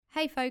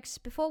Hey folks,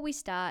 before we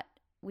start,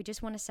 we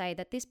just want to say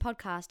that this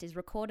podcast is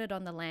recorded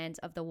on the lands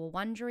of the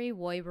Wurundjeri,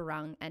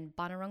 Woiwurrung and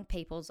Bunurong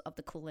peoples of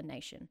the Kulin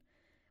Nation.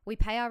 We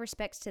pay our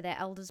respects to their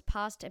elders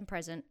past and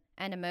present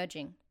and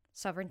emerging.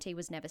 Sovereignty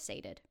was never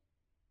ceded.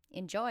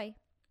 Enjoy!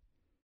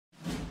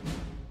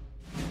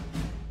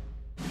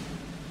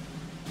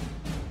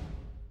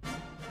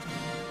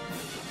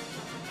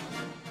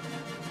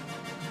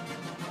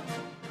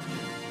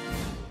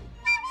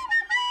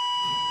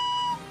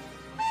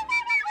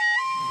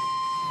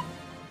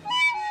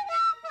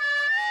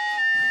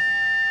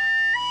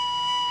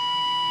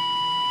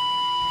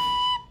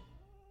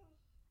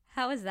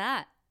 How was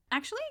that?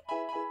 Actually,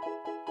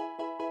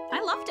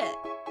 I loved it.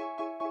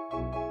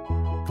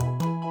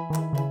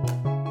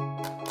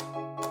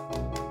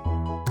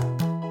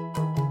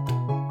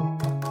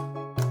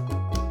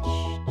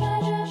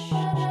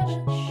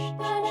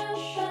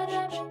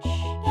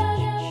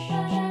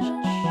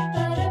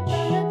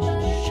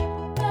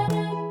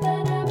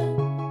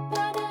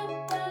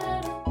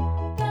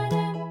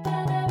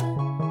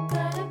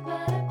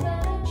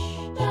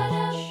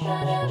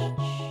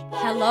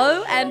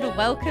 Hello and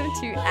welcome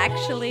to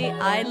Actually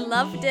I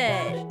Loved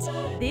It.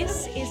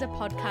 This is a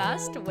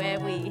podcast where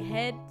we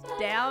head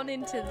down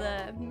into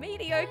the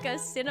mediocre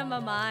cinema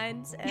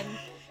minds and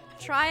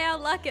try our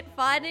luck at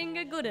finding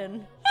a good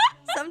one.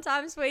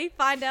 Sometimes we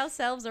find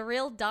ourselves a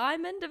real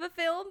diamond of a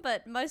film,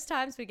 but most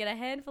times we get a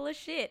handful of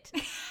shit.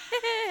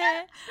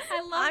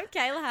 I'm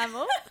Kayla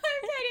Hamill.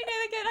 I'm Katie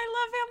Nethergate. I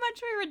love how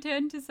much we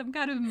return to some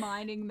kind of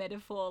mining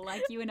metaphor,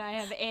 like you and I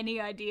have any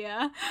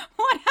idea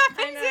what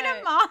happens in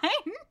a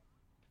mine.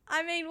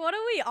 I mean, what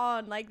are we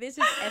on? Like, this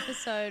is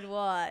episode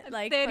what?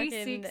 Like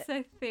 36,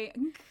 I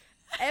think.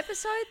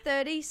 Episode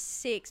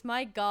 36,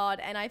 my God.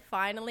 And I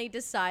finally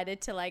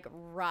decided to,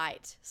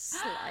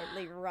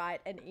 slightly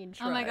write an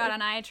intro. Oh my God,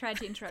 and I tried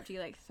to interrupt you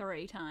like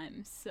 3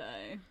 times, so...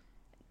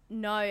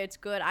 No, it's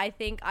good. I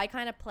think I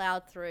kind of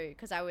plowed through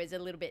because I was a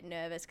little bit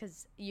nervous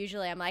because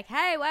usually I'm like,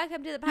 hey,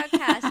 welcome to the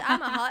podcast.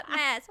 I'm a hot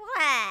mess.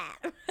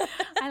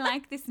 I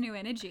like this new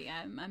energy.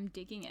 I'm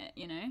digging it,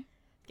 you know?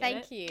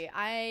 Thank you.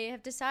 I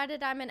have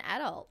decided I'm an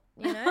adult,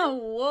 you know?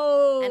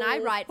 Whoa. And I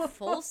write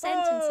full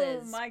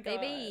sentences, my God.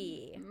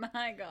 baby.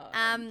 My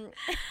God.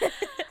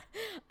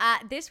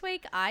 This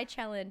week I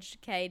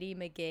challenged Katie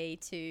McGee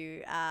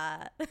to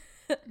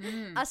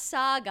a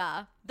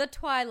saga, the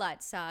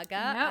Twilight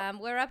Saga.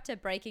 Yep. We're up to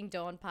Breaking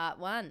Dawn Part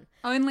 1.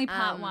 Only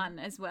part 1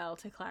 as well,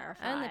 to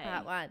clarify. Only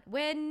Part 1.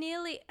 We're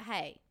nearly...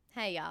 Hey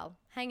y'all.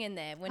 Hang in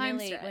there. We're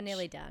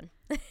nearly done.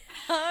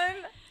 Home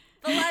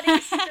bloody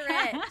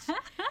stretch.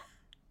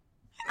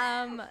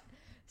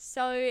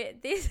 So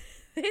this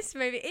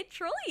movie, it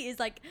truly is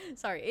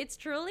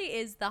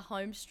the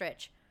home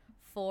stretch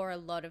for a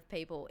lot of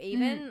people.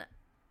 Even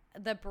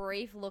the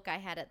brief look I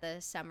had at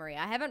the summary,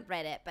 I haven't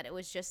read it, but it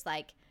was just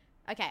like,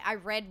 okay, I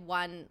read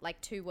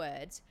 2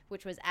 words,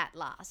 which was at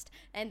last,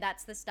 and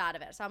that's the start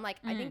of it. So I'm like,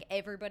 I think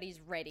everybody's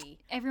ready.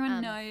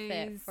 Everyone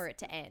knows for it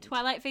to end.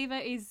 Twilight fever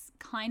is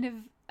kind of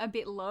a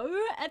bit low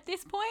at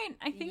this point.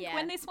 I think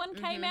when this one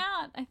came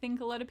out, I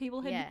think a lot of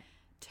people had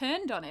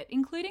turned on it,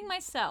 including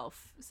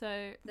myself.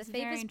 So the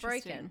fever's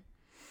broken.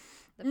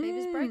 The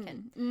fever's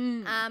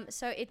broken.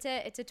 So it's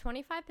a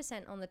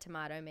 25% on the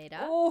tomato meter.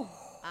 Oh.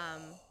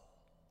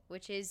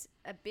 Which is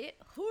a bit.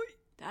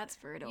 That's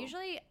brutal.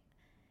 Usually,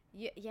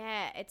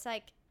 it's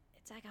like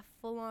a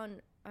full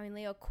on.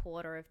 Only a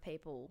quarter of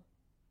people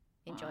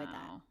enjoyed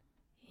that.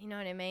 You know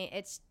what I mean?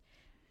 It's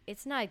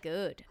not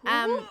good.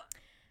 And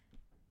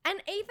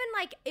even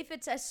like if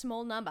it's a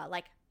small number,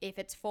 like if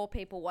it's 4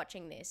 people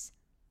watching this,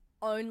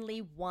 only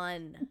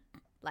one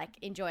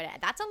enjoyed it.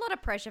 That's a lot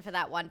of pressure for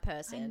that one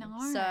person. I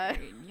know. So,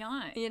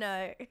 you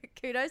know,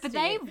 kudos to you. But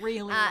they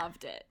really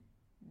loved it.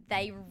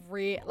 They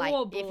really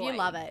if you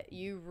love it,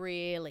 you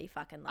really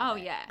fucking love it.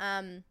 Oh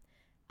yeah.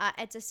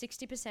 It's a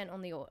 60%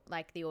 on the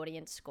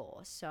audience score.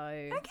 So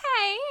okay,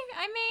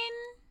 I mean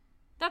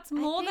that's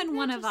more than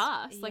one of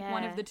us,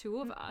 one of the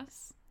 2 of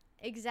us.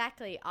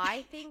 Exactly.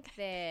 I think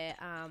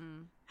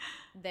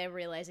they're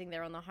realizing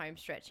they're on the home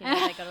stretch. You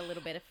know, they got a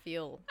little bit of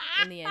fuel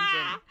in the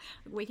engine.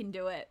 We can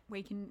do it.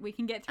 We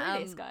can get through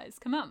this, guys.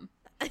 Come on.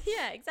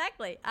 Yeah,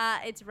 exactly.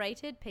 It's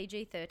rated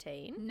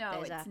PG-13. No,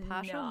 there's it's a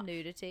partial not.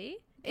 nudity.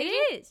 It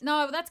is.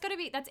 No, that's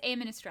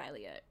M in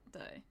Australia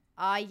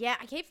though. Yeah,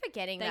 I keep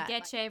forgetting they that. They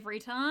get you every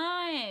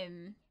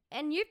time.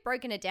 And you've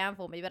broken it down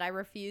for me, but I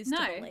refuse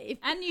to believe.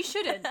 And you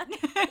shouldn't.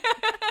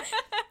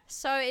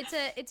 So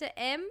it's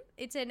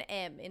an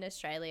M in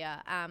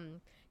Australia.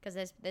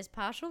 Because there's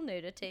partial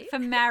nudity for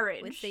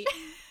marriage. With the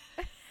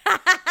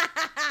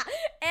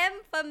M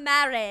for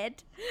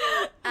married.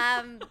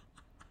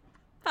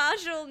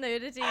 Partial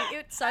nudity.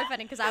 It's so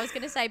funny because I was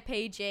going to say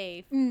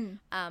PG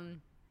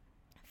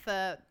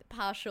for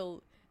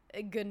partial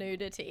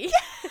nudity.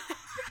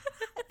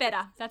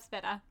 Better. That's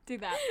better. Do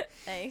that.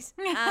 Thanks.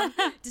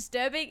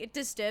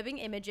 Disturbing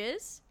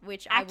images,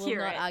 which accurate.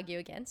 I will not argue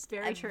against.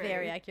 Very true.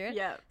 Very accurate.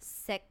 Yeah.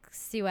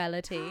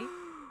 Sexuality.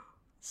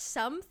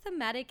 Some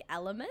thematic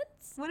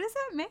elements. What does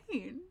that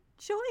mean?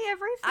 Surely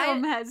every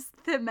film has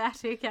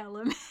thematic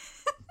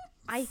elements.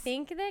 I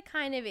think they're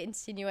kind of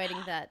insinuating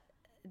that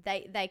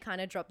they kind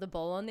of dropped the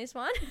ball on this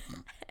one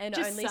and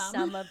Just only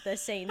some of the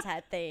scenes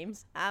had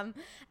themes.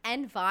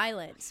 And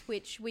violence,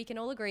 which we can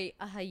all agree,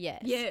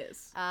 yes.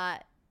 Yes.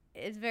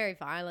 It's very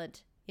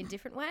violent in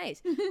different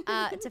ways.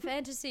 It's a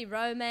fantasy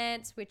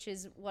romance, which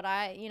is what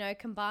I,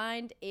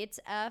 combined. It's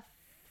a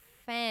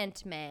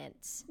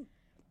fantmance.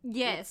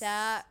 Yes. It's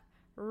a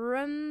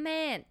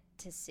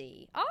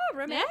romantasy. Oh,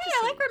 romantasy. Yeah,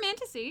 I like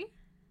romantasy.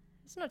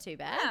 It's not too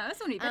bad. Yeah, that's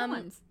one of your better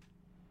ones.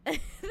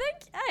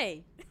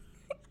 Hey.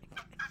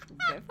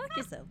 Go fuck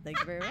yourself. Thank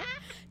you very much.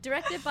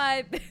 Directed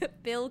by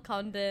Bill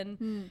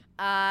Condon.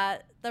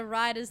 The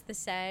writer's the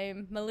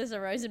same. Melissa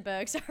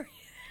Rosenberg. Sorry.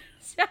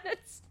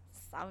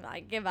 I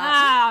give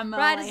up.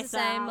 Writer's the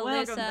same.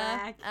 Melissa.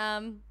 Back.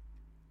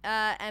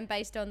 And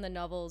based on the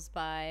novels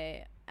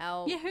by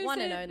our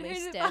one and only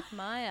Steph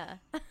Meyer.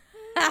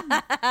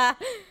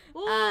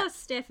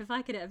 Steph, if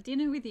I could have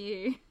dinner with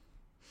you.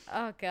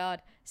 Oh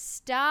God.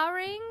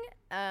 Starring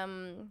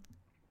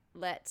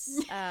let's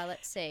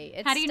see.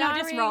 It's how do you not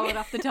just roll it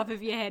off the top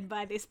of your head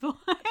by this point?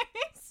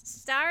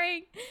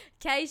 Starring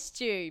Kay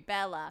Stew,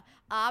 Bella,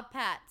 R.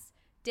 Pats,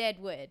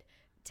 Deadwood,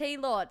 T.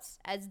 Lortz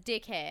as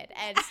Dickhead,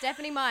 and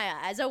Stephanie Meyer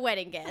as a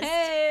wedding guest.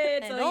 Hey,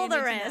 and all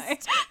the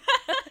rest.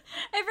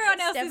 Everyone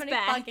else Stephanie is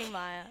back. fucking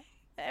Meyer.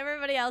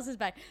 Everybody else is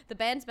back. The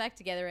band's back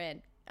together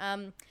in.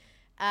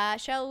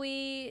 Shall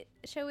we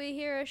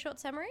hear a short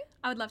summary?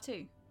 I would love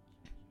to.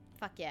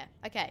 Fuck yeah.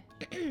 Okay.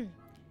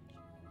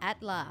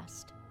 At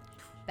last,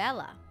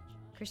 Bella,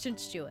 Kristen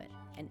Stewart,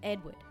 and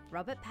Edward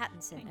Robert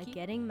Pattinson are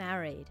getting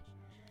married.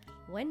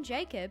 When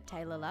Jacob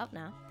Taylor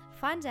Lautner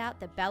finds out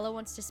that Bella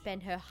wants to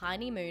spend her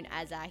honeymoon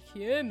as a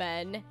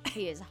human,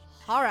 he is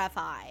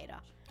horrified.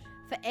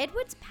 For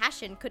Edward's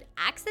passion could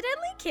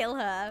accidentally kill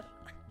her.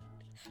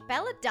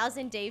 Bella does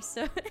indeed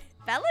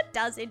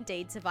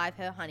survive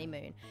her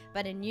honeymoon,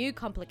 but a new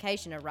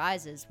complication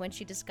arises when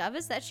she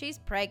discovers that she's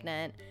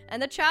pregnant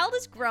and the child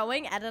is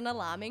growing at an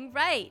alarming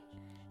rate.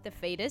 The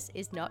fetus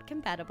is not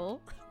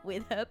compatible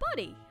with her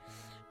body.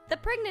 The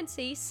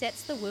pregnancy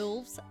sets the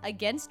wolves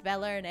against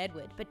Bella and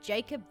Edward, but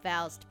Jacob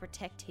vows to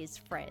protect his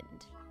friend.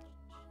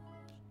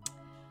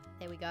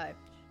 There we go.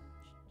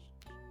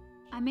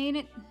 I mean,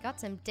 you got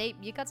some deep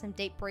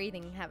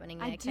breathing happening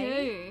there, Katie. I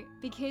do,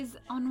 because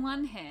on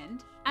one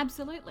hand,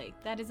 absolutely,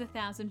 that is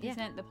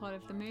 1,000% the plot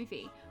of the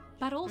movie.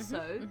 But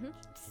also,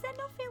 does that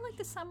not feel like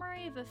the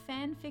summary of a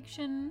fan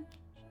fiction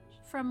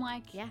from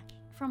like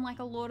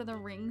a Lord of the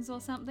Rings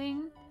or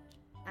something?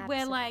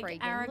 Where like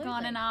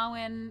Aragorn and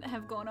Arwen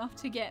have gone off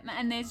to get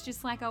and there's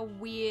just like a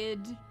weird,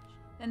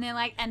 and they're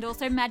like, and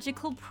also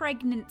magical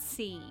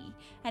pregnancy,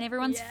 and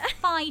everyone's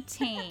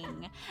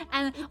fighting,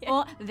 and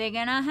or they're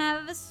gonna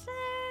have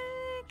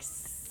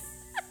sex.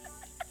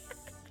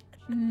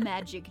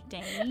 Magic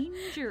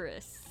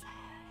dangerous.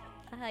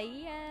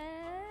 Sorry,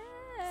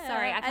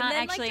 I can't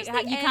actually.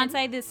 You can't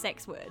say the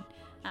sex word.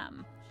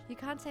 You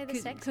can't say the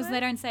sex word because they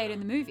don't say it in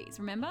the movies.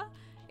 Remember,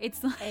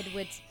 it's like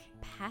Edward's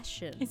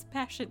passion. His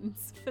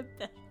passions for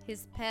the.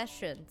 His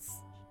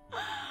passions.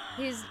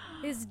 His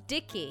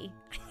dicky.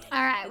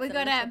 All right, we've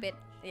got a bit.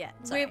 Yeah,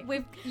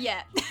 we've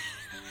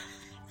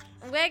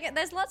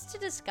there's lots to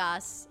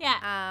discuss.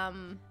 Yeah.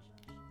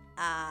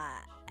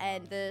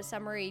 And the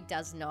summary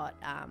does not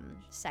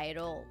say it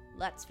all.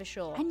 That's for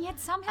sure. And yet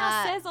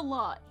somehow says a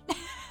lot.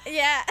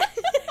 Yeah.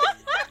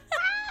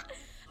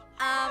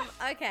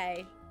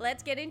 Okay,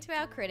 let's get into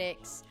our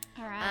critics.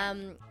 All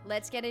right.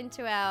 Let's get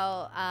into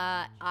our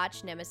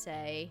arch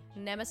nemesis.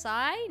 Nemesis.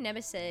 Arch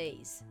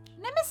nemesis.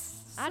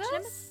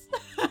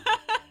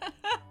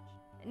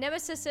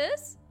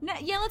 Nemesises?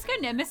 Yeah, let's go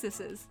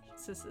nemesises.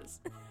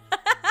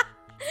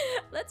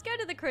 Let's go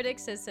to the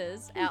critics'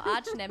 our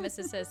arch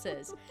nemesis.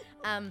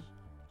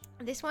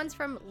 This one's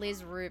from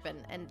Liz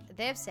Rubin, and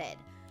they've said,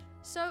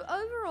 so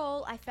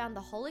overall, I found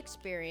the whole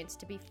experience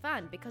to be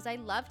fun because I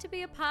love to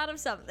be a part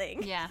of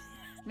something. Yeah,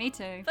 me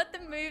too. But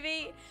the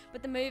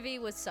movie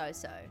was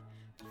so-so.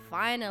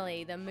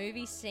 Finally, the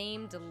movie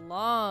seemed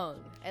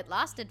long. It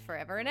lasted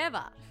forever and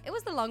ever. It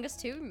was the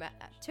longest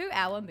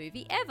two-hour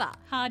movie ever.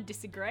 Hard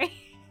disagree.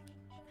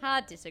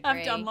 I've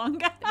done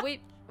longer.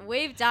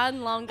 We've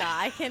done longer.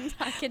 I can We've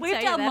tell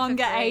you done that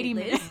longer, for free, 80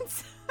 Liz.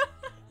 minutes.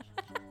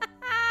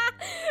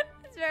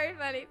 It's very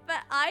funny.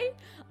 But I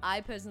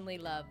personally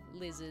love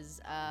Liz's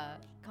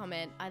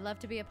comment. I love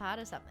to be a part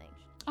of something.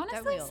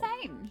 Honestly,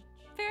 same.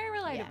 Very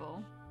relatable.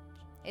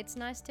 Yeah. It's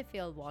nice to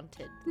feel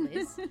wanted,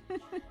 Liz.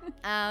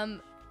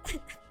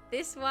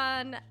 This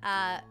one,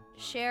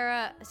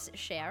 Sarah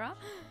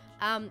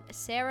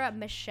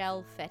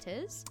Michelle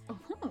Fetters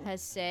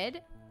has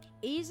said,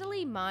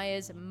 easily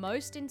Meyer's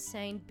most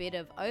insane bit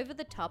of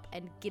over-the-top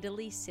and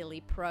giddily silly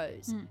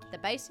prose. The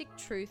basic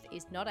truth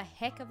is not a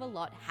heck of a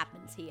lot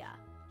happens here.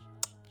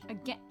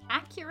 Again,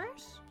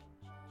 accurate?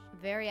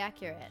 Very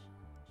accurate.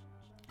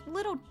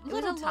 Little it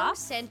was a tough. long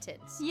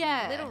sentence.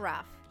 Yeah. A little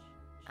rough.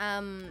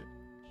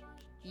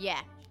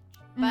 Yeah.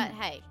 But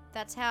hey,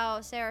 that's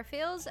how Sarah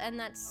feels, and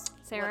that's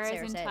Sarah what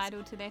Sarah is says.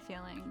 entitled to their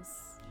feelings.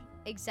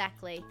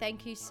 Exactly.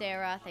 Thank you,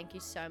 Sarah. Thank you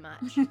so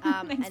much.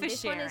 Thanks for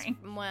this sharing.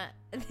 One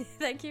is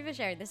thank you for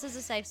sharing. This is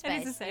a safe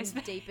space. It is a safe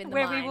space Deep in the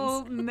where minds. we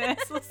will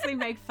mercilessly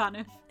make fun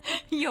of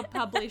your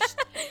published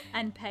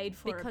and paid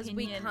for because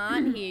opinion. we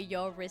can't hear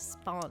your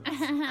response.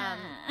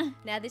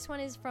 Now, this one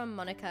is from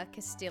Monica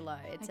Castillo.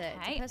 It's a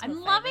personal I'm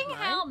favourite loving of mine.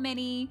 how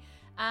many,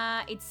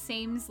 it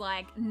seems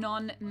like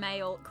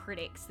non-male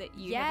critics that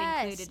you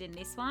have Yes. included in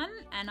this one,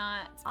 and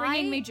it's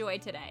bringing me joy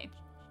today.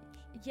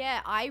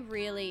 Yeah, I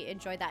really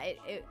enjoyed that.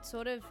 It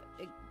sort of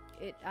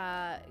it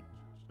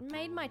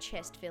made my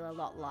chest feel a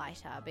lot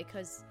lighter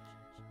because,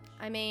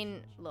 I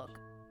mean, look,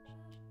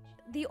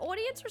 the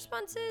audience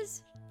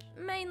responses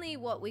mainly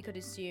what we could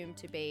assume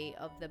to be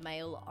of the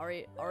male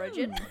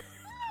origin,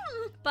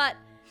 but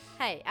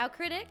hey, our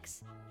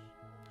critics.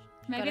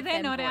 Maybe got a they're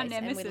femme not our voice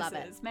and we love it.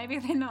 nemesis. Maybe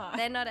they're not.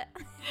 They're not.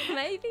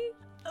 Maybe.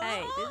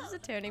 Hey, this is a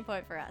turning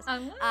point for us.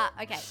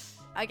 Okay.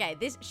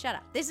 Shut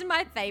up. This is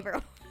my favorite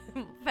one.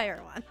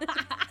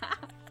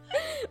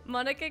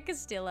 Monica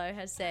Castillo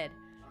has said,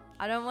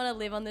 "I don't want to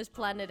live on this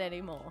planet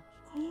anymore."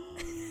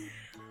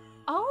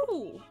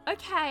 Oh,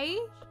 okay.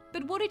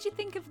 But what did you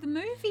think of the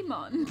movie,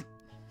 Mon?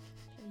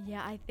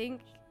 Yeah, I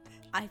think.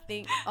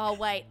 Oh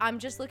wait, I'm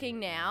just looking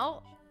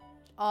now.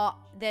 Oh,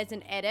 there's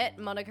an edit.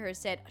 Monica has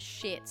said,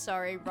 "Shit,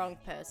 sorry, wrong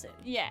person."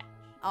 Yeah.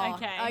 Oh,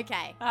 Okay.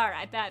 Okay. All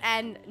right. That.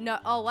 And no.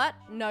 Oh, what?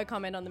 No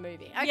comment on the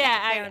movie. Okay,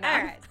 yeah. fair enough.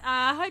 All right.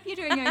 I hope you're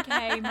doing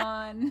okay,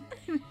 Mon.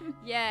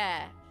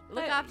 Yeah.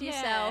 Look after yeah.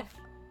 yourself.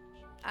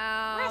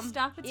 Rest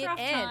up. It's it rough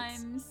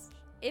ends. times.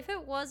 If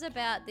it was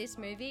about this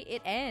movie,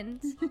 it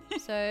ends.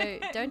 So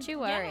don't you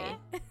worry.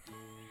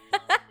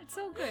 It's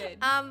all good.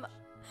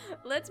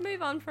 Let's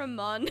move on from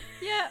Mon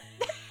Yeah.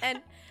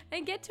 and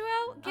get to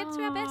our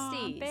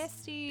besties.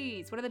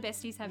 Besties. What do the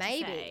besties have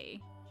Maybe. to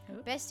say?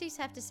 Besties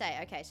have to say.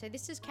 Okay, so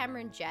this is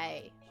Cameron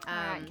J, All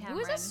right, who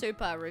is a Cameron.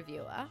 super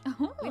reviewer.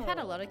 We've had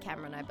a lot of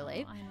Cameron, I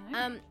believe.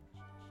 I know.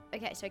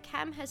 Okay, so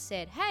Cam has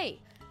said, hey,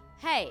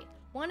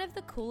 one of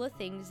the cooler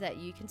things that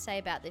you can say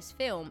about this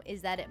film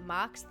is that it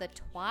marks the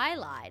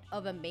twilight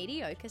of a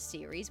mediocre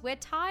series we're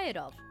tired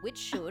of, which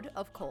should,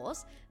 of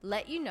course,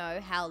 let you know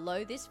how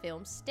low this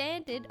film's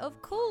standard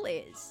of cool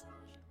is.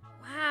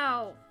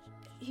 Wow.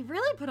 He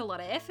really put a lot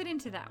of effort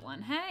into that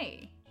one,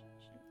 hey?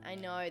 I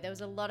know, there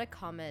was a lot of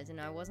commas and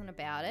I wasn't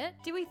about it.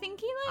 Do we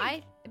think he,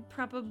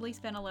 probably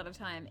spent a lot of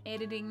time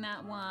editing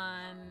that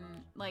one,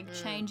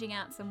 changing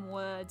out some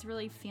words,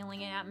 really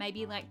feeling it out,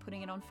 maybe,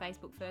 putting it on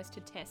Facebook first to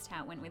test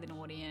how it went with an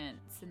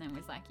audience, and then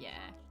was like, yeah.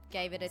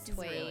 Gave it a This is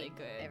tweet, really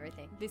good.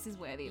 everything. This is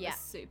worthy of a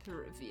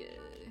super review.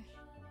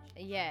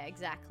 Yeah,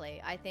 exactly.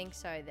 I think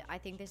so. I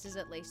think this is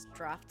at least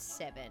draft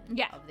 7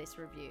 of this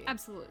review.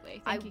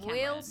 Absolutely. I Thank you, will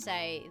Cameron.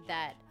 say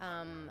that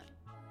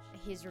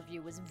his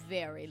review was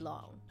very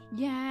long.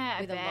 Yeah,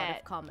 with a lot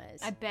of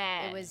commas. I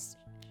bet.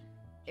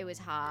 It was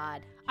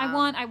hard. I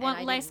want and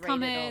less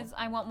didn't read it all. commas.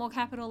 I want more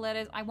capital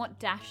letters. I want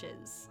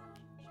dashes.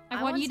 I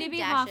want want you to some be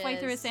halfway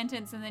through a dashes.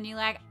 sentence and then you're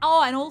like,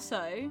 oh, and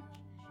also.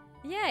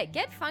 Yeah,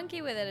 get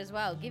funky with it as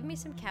well. Give me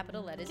some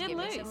capital letters. Get Give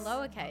loose. me some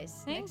lowercase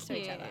Thank next to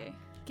each other.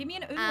 Give me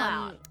an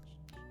umlaut.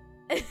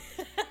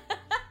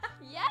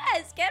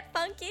 Yes, get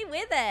funky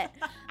with it.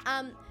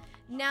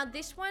 Now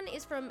this one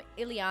is from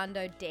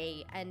Iliando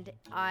D, and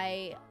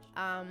I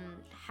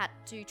had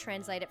to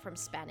translate it from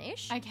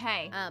Spanish.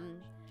 Okay.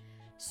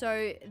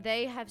 So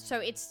they have. So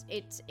it's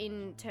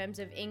in terms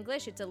of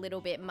English, it's a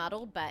little bit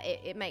muddled, but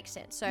it makes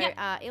sense. So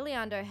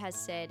Iliando has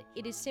said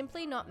it is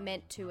simply not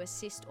meant to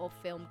assist or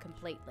film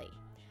completely.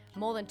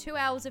 More than 2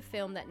 hours of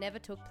film that never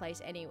took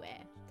place anywhere.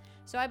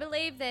 So I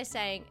believe they're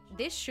saying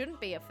this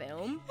shouldn't be a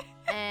film,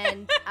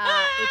 and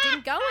it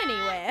didn't go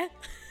anywhere.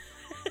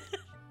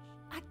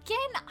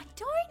 Again, I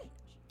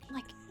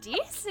don't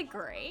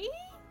disagree,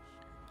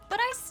 but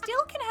I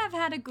still can have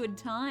had a good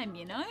time,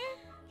 you know?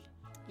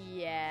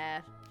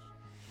 Yeah.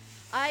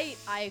 I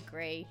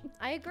agree.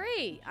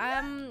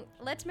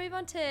 Let's move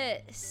on to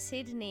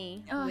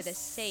Sydney with a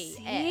C.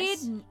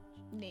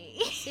 Sydney.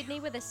 Sydney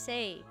with a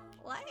C.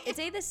 What? It's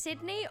either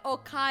Sydney or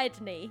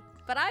Kydney,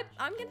 but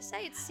I'm going to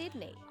say it's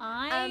Sydney.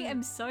 I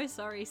am so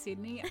sorry,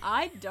 Sydney.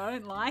 I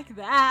don't like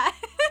that.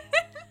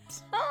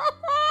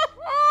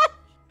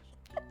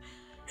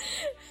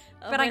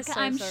 But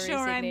I'm sure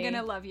I'm going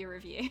to love your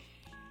review.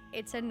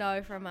 It's a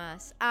no from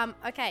us.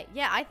 Okay,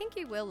 yeah, I think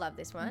you will love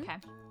this one. Okay.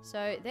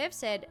 So they've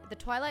said the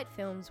Twilight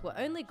films were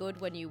only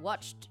good when you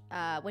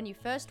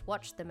first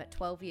watched them at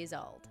 12 years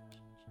old.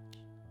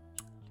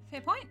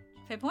 Fair point.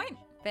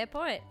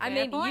 I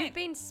mean, you've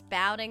been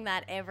spouting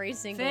that every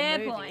single Fair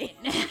movie. point.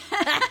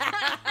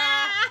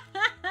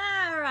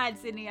 All right,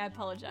 Sydney, I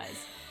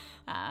apologize.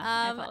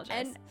 I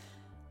apologize. And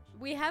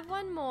we have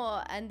one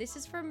more, and this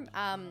is from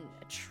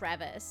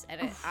Travis,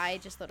 and I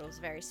just thought it was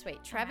very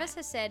sweet. Travis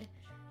has said,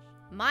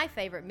 my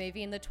favorite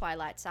movie in the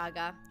Twilight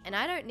Saga, and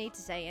I don't need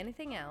to say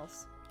anything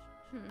else.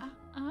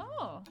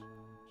 Oh.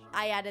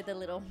 I added the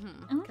little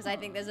because I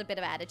think there's a bit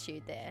of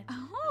attitude there.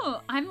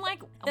 Oh, I'm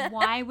like,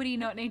 why would he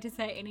not need to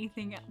say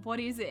anything? What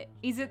is it?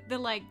 Is it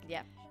the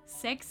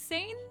sex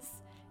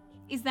scenes?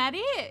 Is that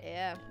it?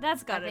 Yeah.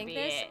 That's gotta be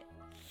it.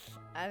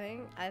 I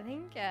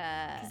think.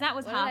 Because that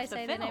was what half did I the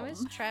say film. the name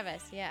is?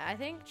 Travis. Yeah, I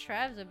think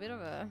Trav's a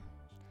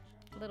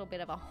little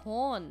bit of a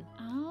horn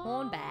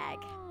bag.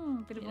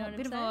 Bit of You know what I'm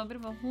a saying? bit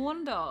of a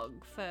horn dog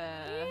for.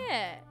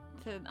 Yeah,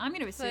 I'm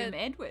going to assume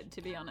Edward,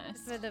 to be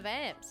honest. for the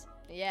vamps.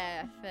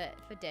 Yeah,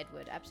 for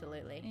Deadwood,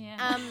 absolutely.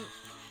 Yeah.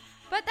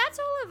 But that's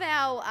all of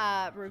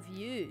our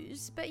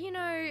reviews. But you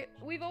know,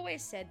 we've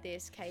always said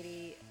this,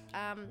 Katie.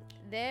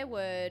 Their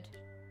word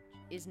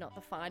is not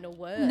the final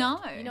word. No.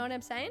 You know what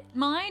I'm saying?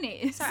 Mine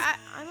is. So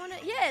I want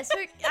to, yeah. So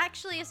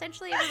actually,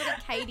 essentially,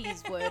 everybody,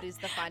 Katie's word is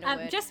the final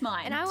word. Just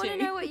mine. And I want to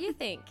too. know what you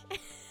think.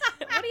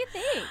 What do you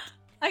think?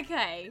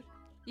 Okay,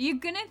 you're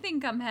gonna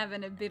think I'm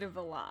having a bit of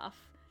a laugh,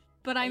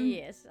 but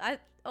Yes, I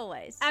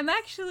always. I'm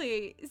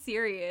actually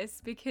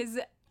serious because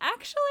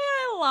actually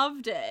I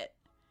loved it.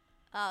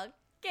 Oh,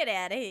 get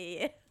out of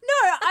here.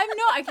 No, I'm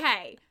not.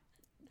 Okay,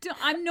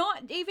 I'm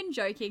not even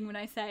joking when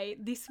I say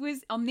this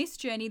was on this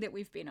journey that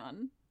we've been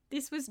on.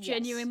 This was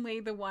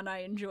genuinely the one I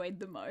enjoyed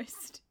the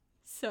most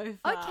so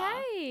far.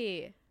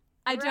 Okay.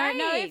 I don't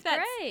know if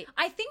that's. Great.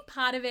 I think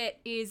part of it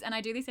is, and I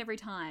do this every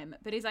time,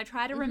 but is I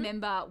try to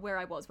remember where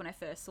I was when I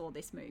first saw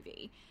this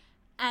movie.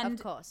 And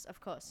Of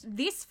course.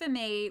 this for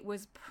me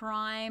was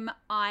prime.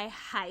 I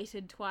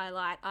hated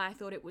Twilight. I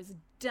thought it was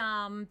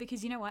dumb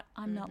because you know what?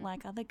 I'm not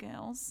like other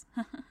girls.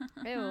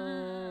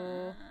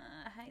 Ew.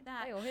 I hate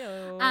that.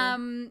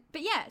 Ew.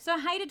 But yeah, so I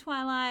hated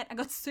Twilight. I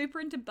got super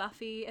into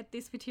Buffy at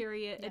this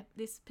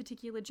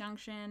particular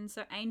junction.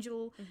 So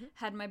Angel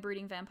had my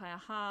brooding vampire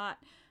heart.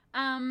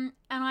 And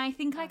I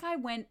think like I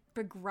went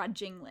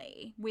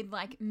begrudgingly with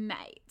like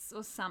mates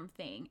or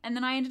something. And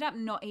then I ended up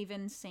not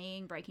even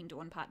seeing Breaking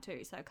Dawn Part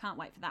 2, so I can't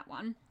wait for that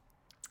one.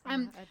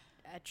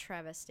 A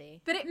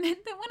travesty. But it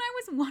meant that when I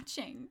was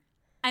watching,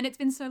 and it's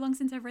been so long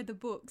since I've read the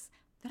books,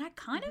 that I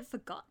kind of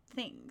forgot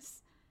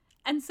things.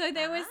 And so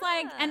there was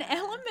like an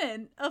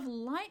element of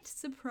light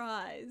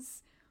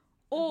surprise.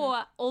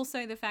 Or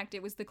also the fact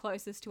it was the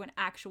closest to an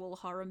actual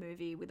horror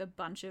movie with a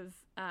bunch of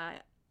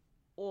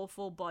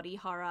awful body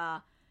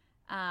horror.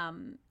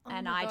 And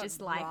I God, just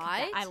like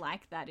right? I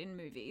like that in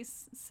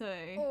movies. So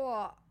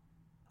Oh,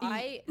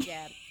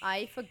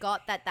 I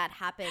forgot that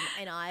happened,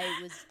 and I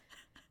was,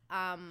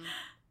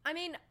 I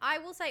mean, I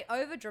will say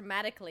over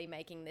dramatically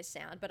making this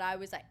sound, but I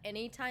was like,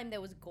 anytime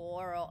there was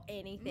gore or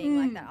anything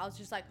like that, I was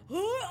just like,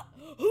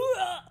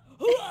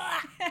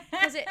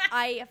 because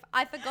I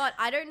forgot.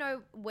 I don't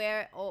know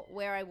where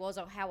I was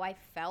or how I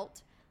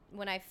felt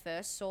when I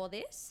first saw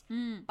this,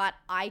 but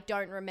I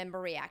don't remember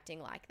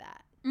reacting like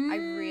that. I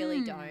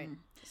really don't.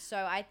 So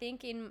I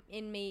think in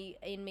me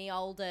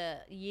older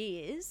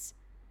years,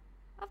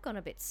 I've gone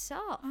a bit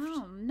soft.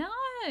 oh no,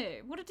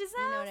 what a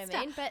disaster! You know what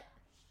I mean?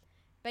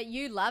 But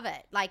you love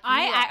it. Like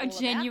I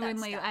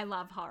genuinely I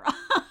love horror.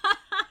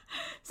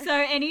 So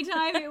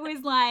anytime it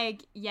was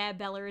like, yeah,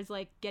 Bella is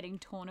like getting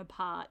torn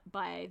apart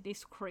by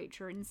this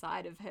creature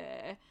inside of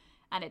her,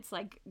 and it's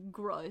like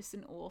gross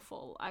and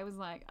awful, I was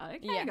like,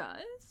 okay,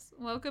 guys,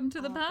 welcome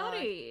to the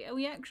party. Are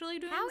we actually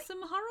doing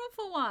some horror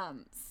for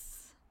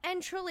once?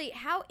 And truly,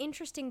 how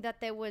interesting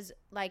that there was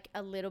like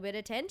a little bit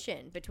of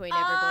tension between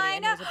everybody,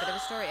 and there was a bit of a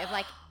story of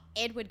like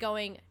Edward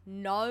going,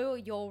 "No,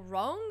 you're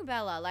wrong,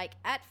 Bella." Like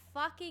at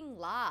fucking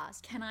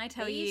last, Can I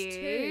tell these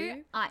you?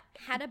 two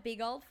had a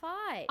big old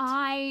fight.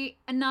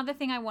 Another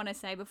thing I want to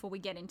say before we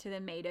get into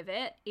the meat of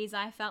it is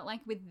I felt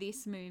like with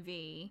this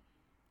movie,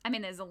 I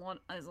mean, there's a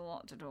lot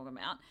to talk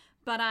about,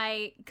 but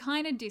I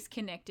kind of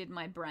disconnected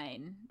my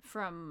brain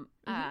from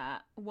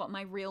what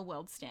my real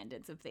world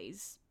standards of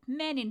these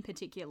men in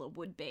particular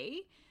would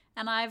be,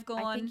 and I've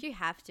gone, I think you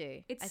have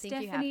to. it's I think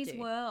Stephanie's you have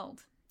to.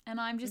 world, and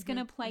I'm just going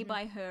to play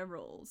by her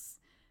rules.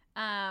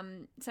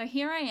 So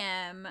here I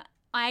am.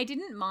 I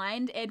didn't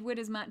mind Edward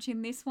as much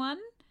in this one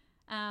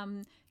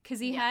because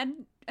he had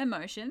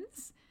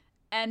emotions,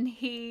 and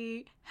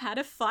he had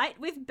a fight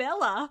with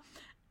Bella,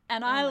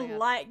 and I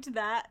liked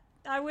that.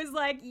 I was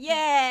like,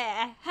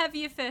 yeah, have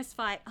your first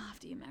fight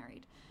after you're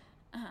married.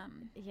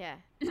 Yeah.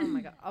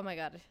 Oh my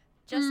god.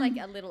 Just like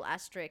a little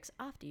asterisk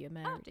after you're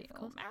married, After of you're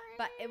course. married.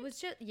 But it was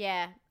just,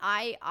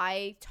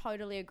 I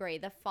totally agree.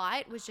 The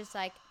fight was just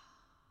like,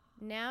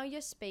 now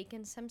you're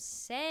speaking some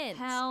sense.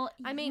 Hell,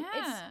 I mean,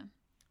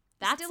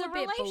 that's still a a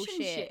bit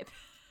relationship.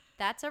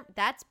 bullshit.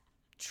 That's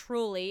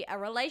truly a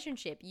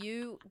relationship.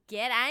 You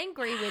get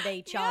angry with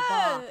each Yeah,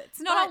 other.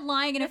 it's not But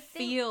lying in a the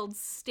thing- field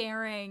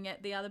staring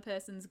at the other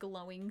person's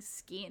glowing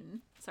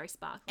skin. Sorry,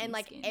 sparkling And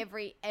like skin.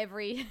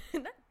 every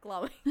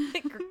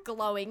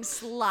glowing,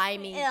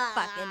 slimy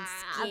fucking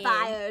skin.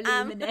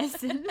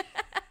 Bioluminescent.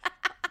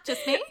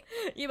 Just me?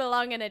 You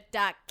belong in a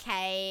dark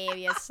cave,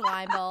 you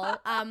slime ball.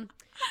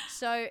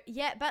 So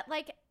yeah, but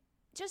like,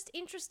 just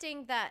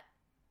interesting that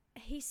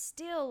he's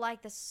still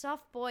like the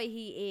soft boy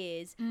he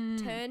is,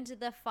 turned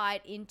the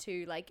fight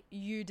into like,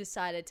 you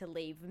decided to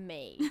leave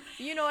me.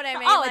 You know what I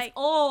mean? It's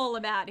all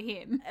about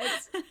him.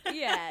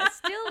 It's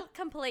still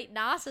complete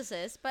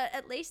narcissist, but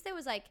at least there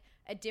was like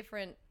a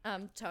different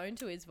tone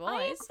to his voice.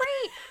 I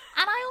agree.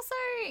 And I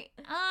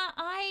also,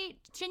 I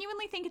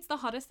genuinely think it's the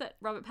hottest that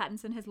Robert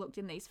Pattinson has looked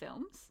in these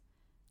films.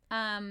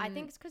 I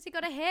think it's because he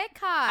got a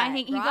haircut. I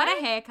think he got a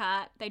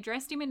haircut. They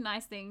dressed him in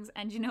nice things.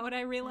 And you know what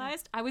I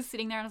realised? I was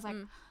sitting there and I was like,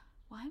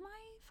 why am I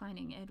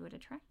finding Edward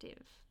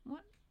attractive?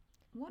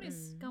 What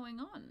is going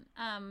on?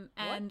 And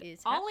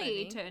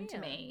Ollie turned to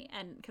me,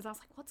 and because I was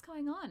like, what's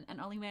going on? And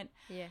Ollie went,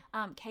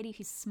 Katie,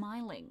 he's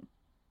smiling.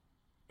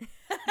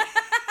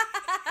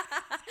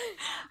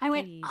 I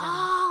went, you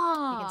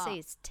can see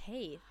his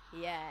teeth.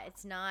 Yeah,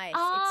 it's nice.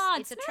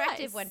 It's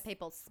attractive nice when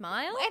people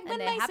smile and when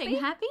they're they happy.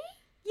 seem happy.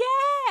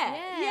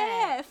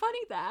 Yeah, funny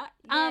that.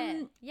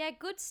 Yeah,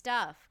 good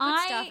stuff. Good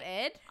stuff,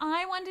 Ed.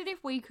 I wondered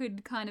if we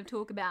could kind of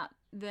talk about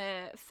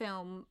the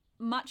film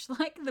much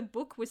like the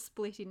book was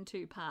split in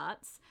two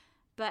parts,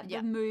 but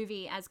the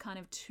movie as kind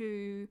of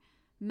two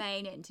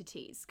main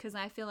entities, because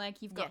I feel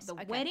like you've got the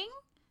wedding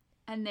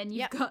and then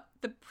you've got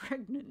the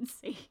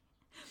pregnancy.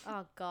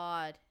 Oh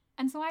God.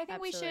 And so I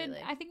think we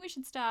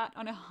should start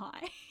on a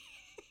high.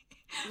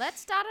 Let's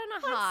start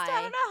on a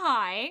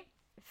high.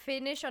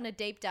 Finish on a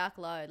deep dark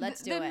low.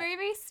 Let's do it. The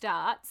movie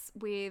starts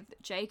with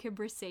Jacob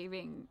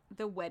receiving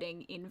the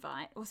wedding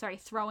invite,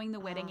 throwing the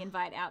wedding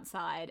invite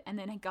outside, and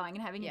then going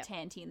and having a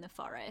tanty in the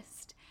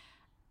forest.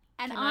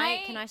 And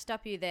can I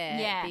stop you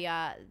there?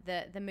 Yeah.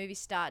 The movie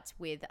starts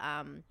with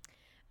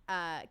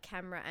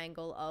camera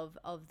angle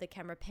of the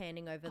camera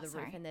panning over the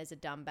roof, and there's a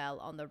dumbbell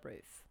on the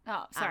roof.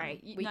 Oh,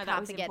 sorry. We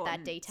can't forget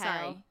that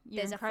detail.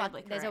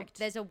 Sorry.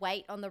 There's a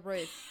weight on the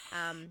roof.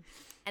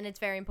 And it's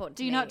very important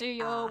to me. Do you not do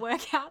your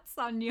workouts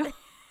on your...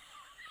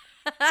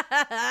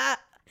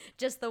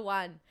 Just the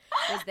one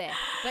was there.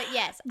 But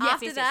yes,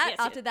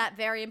 after that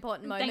very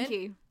important moment. Thank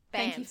you.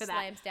 Bam, Thank you for that.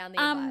 Slams down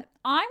the invite.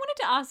 I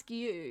wanted to ask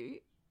you,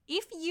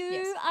 if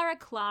you are a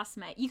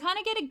classmate, you kind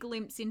of get a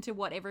glimpse into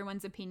what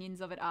everyone's opinions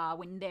of it are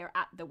when they're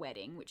at the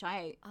wedding, which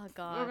I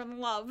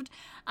loved.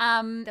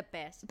 The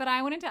best. But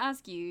I wanted to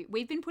ask you,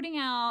 we've been putting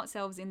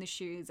ourselves in the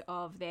shoes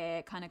of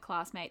their kind of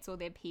classmates or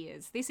their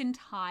peers this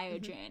entire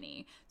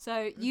journey.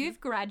 So you've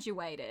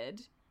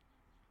graduated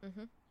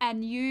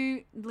and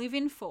you live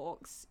in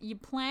Forks. You're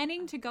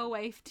planning to go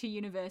away to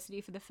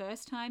university for the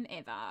first time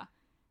ever,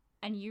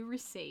 and you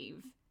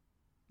receive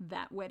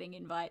that wedding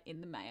invite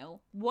in the mail.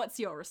 What's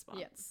your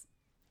response?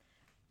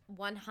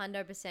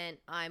 100%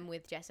 I'm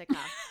with Jessica.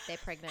 They're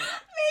pregnant. Me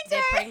too.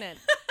 They're pregnant.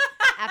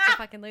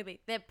 Absolutely.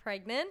 They're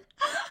pregnant.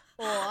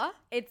 Or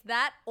it's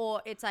that,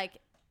 or it's like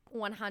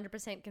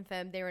 100%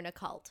 confirmed they're in a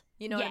cult.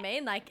 You know what I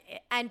mean?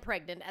 Like, and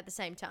pregnant at the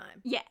same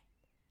time. Yeah,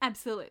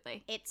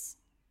 absolutely. It's,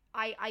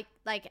 I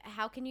like,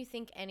 how can you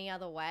think any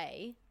other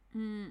way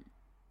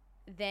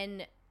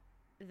than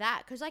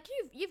that? Because like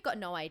you've got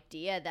no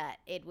idea that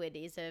Edward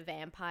is a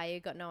vampire.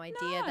 You've got no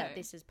idea that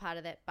this is part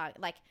of that bug.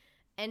 Like,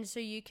 and so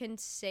you can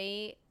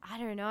see, I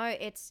don't know,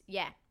 it's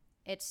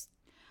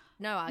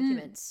no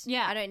arguments.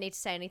 I don't need to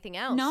say anything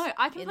else. No,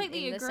 I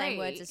completely in agree. the same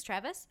words as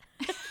Travis.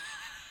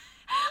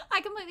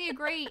 I completely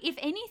agree. If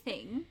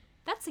anything,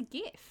 that's a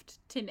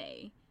gift to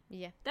me.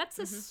 Yeah. That's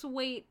a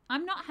sweet,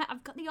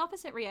 I've got the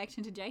opposite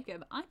reaction to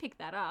Jacob. I pick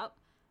that up.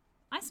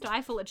 I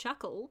stifle a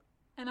chuckle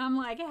and I'm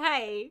like,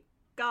 hey,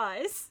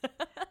 guys,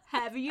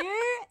 have you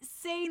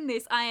seen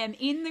this? I am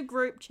in the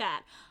group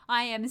chat.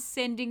 I am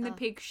sending the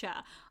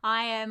picture.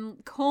 I am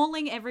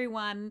calling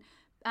everyone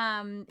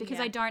because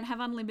I don't have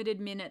unlimited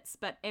minutes,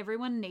 but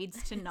everyone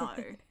needs to know,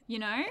 you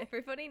know?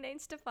 Everybody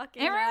needs to fucking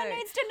Everyone know.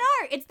 needs to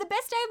know. It's the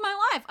best day of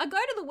my life. I go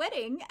to the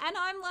wedding and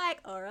I'm like,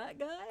 all right,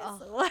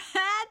 guys,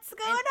 what's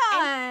going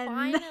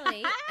on?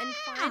 And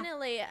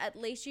finally, at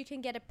least you can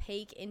get a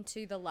peek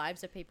into the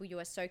lives of people you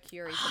are so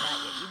curious about,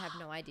 yet you have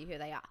no idea who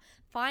they are.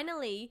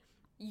 Finally,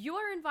 you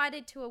are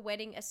invited to a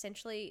wedding,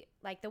 essentially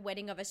like the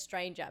wedding of a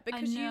stranger,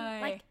 because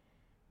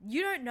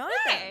you don't know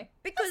them,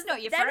 because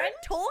not your they friend.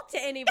 don't talk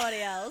to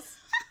anybody else.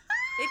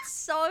 It's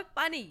so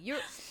funny. You're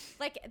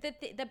like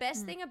the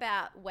best thing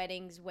about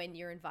weddings when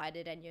you're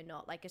invited and you're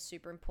not like a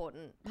super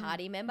important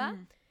party member.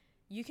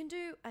 You can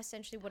do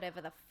essentially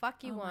whatever the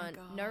fuck you want.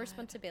 No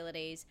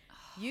responsibilities.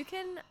 You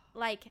can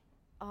like,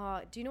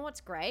 do you know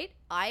what's great?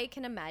 I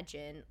can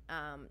imagine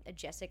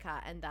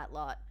Jessica and that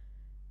lot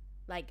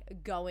like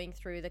going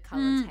through the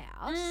Cullens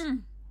house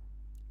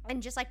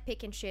and just like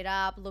picking shit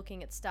up,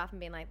 looking at stuff and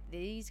being like,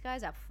 these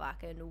guys are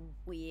fucking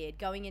weird.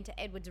 Going into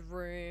Edward's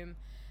room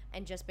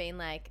and just being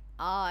like,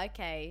 oh,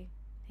 okay,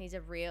 he's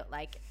a real,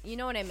 like, you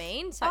know what I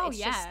mean? So it's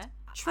just,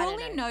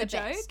 truly, no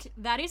joke, best.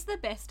 that is the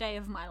best day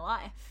of my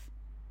life.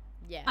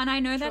 Yeah. And I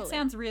know that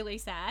sounds really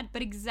sad,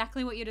 but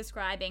exactly what you're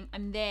describing.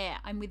 I'm there.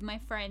 I'm with my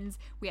friends.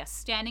 We are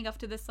standing off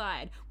to the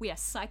side. We are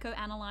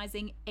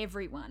psychoanalyzing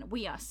everyone.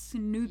 We are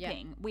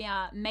snooping. Yep. We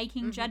are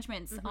making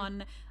judgments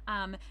on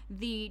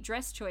the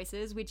dress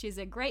choices, which is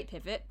a great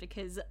pivot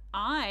because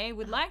I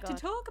would like to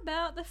talk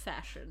about the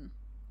fashion.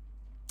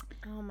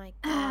 Oh my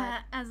God.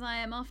 As I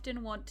am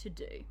often wont to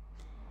do.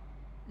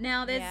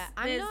 Now, there's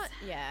a line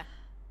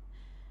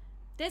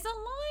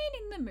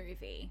in the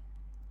movie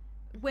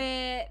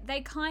where they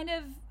kind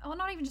of, or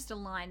not even just a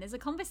line, there's a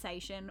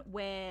conversation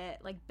where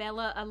like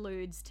Bella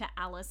alludes to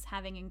Alice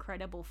having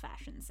incredible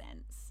fashion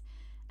sense.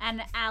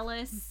 And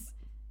Alice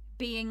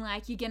being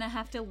like, you're going to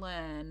have to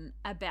learn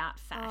about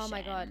fashion. Oh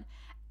my God.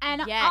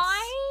 And Yes.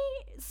 I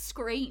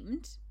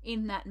screamed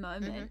in that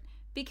moment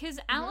because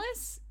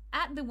Alice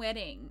at the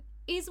wedding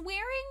is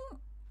wearing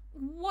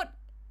what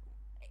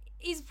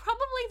is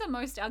probably the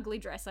most ugly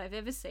dress I've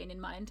ever seen in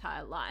my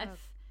entire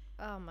life.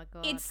 Oh my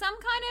God. It's some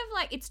kind of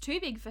like, it's too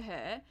big for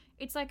her.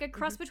 It's like a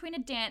cross between a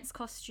dance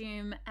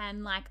costume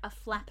and like a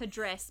flapper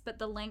dress, but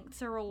the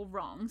lengths are all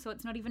wrong, so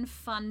it's not even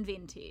fun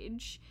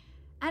vintage.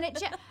 And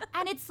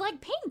and it's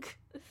like pink.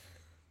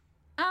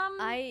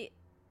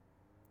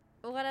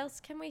 What else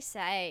can we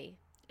say?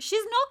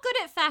 She's not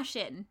good at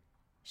fashion.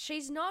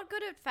 She's not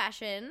good at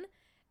fashion.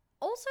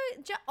 Also,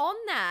 on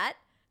that,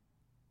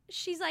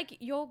 she's like,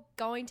 you're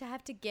going to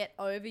have to get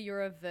over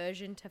your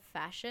aversion to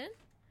fashion.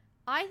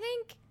 I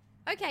think,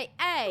 okay,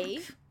 A,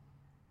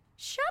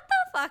 shut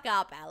the fuck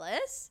up,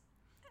 Alice.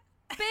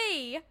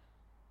 B,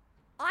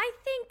 I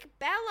think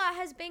Bella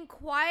has been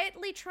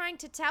quietly trying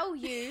to tell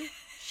you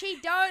she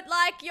don't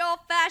like your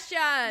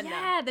fashion.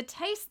 Yeah, the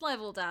taste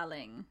level,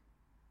 darling.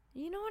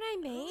 You know what I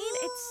mean?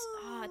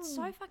 It's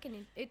so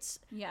fucking,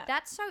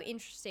 that's so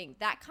interesting.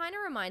 That kind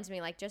of reminds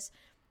me, like, just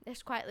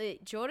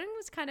quietly, Jordan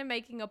was kind of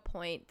making a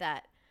point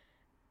that,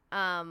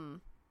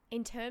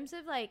 in terms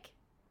of, like,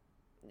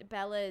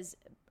 Bella's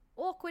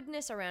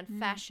awkwardness around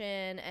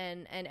fashion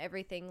and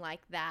everything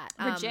like that.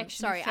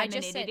 Rejection of I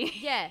just said,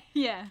 femininity.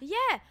 yeah.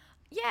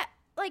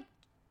 Like,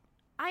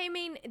 I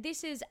mean,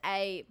 this is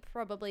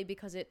probably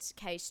because it's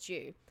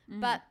K-Stew,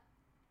 but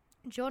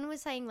Jordan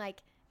was saying,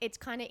 like, it's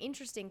kind of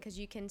interesting because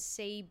you can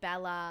see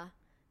Bella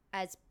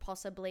as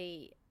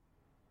possibly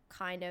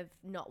kind of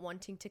not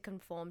wanting to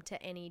conform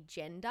to any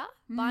gender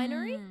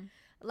binary.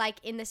 Like,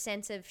 in the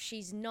sense of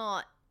she's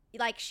not,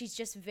 like, she's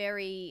just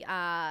very,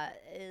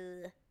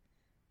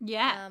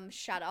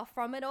 shut off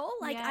from it all.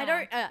 Like,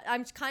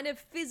 I'm kind of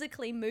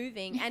physically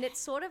moving, and it's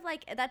sort of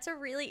like, that's a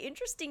really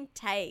interesting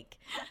take,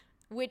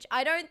 which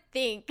I don't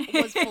think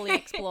was fully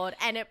explored,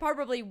 and it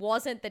probably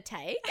wasn't the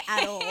take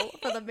at all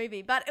for the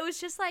movie, but it was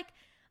just like,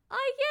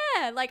 oh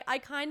yeah, like, I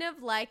kind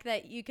of like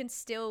that you can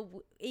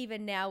still,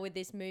 even now with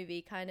this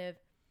movie, kind of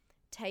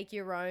take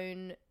your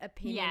own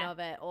opinion of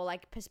it, or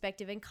like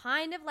perspective, and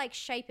kind of like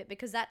shape it,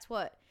 because that's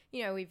what,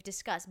 you know, we've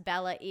discussed.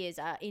 Bella is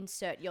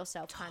insert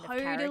yourself kind of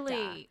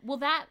character. Well,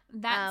 that's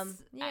I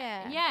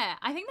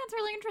think that's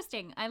really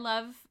interesting. I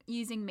love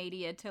using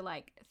media to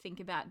like think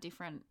about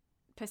different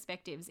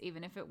perspectives,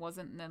 even if it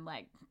wasn't the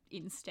like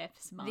in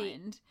Steph's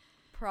mind.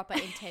 The proper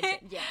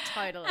intention. Yeah,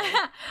 totally.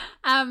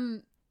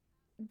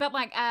 But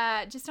like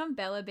just on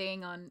Bella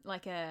being on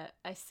like a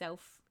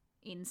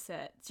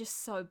self-insert,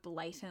 just so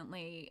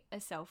blatantly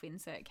a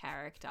self-insert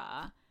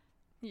character.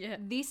 Yeah.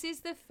 This is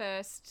the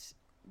first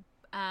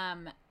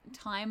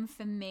time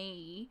for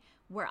me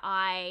where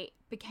I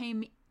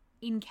became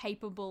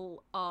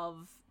incapable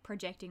of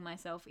projecting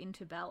myself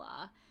into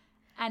Bella.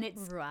 And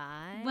it's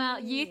right. Well,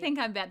 you think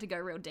I'm about to go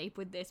real deep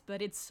with this,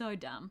 but it's so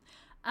dumb.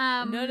 No.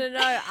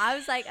 I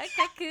was like,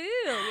 okay,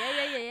 cool.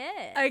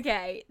 Yeah.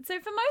 Okay, so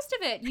for most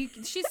of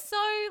it, she's so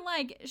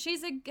like,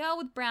 she's a girl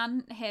with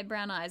brown hair,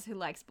 brown eyes who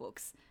likes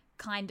books.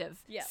 Kind of.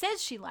 Yeah.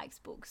 Says she likes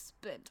books,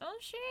 but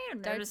she?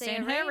 I've never Don't see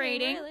seen her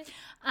reading. Really.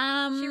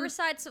 She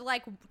recites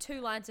like 2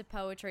 lines of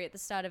poetry at the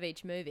start of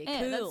each movie. Yeah,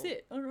 cool. that's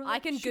it. All right. I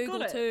can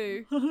Google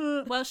too.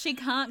 Well, she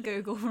can't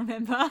Google,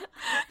 remember?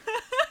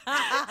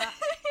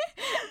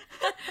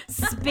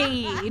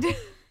 Speed.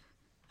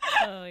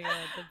 Oh my god,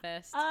 the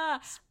best.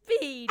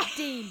 Speed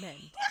Demon.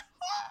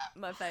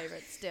 My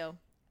favorite still.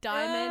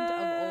 Diamond of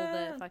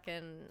all the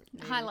fucking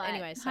highlight.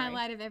 Anyway, sorry.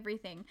 Highlight of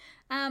everything.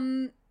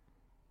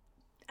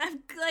 I've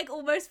like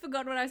almost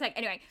forgotten what I was saying.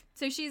 Anyway,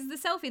 so she's the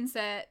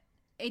self-insert.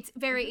 It's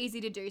very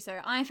easy to do so.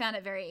 I found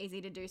it very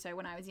easy to do so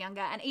when I was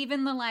younger. And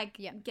even the like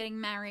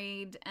getting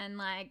married and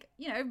like,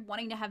 you know,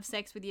 wanting to have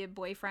sex with your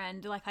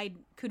boyfriend, like I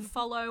could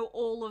follow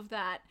all of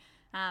that.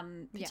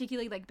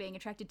 Particularly like being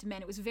attracted to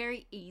men. It was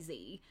very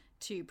easy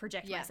to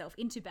project myself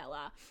into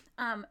Bella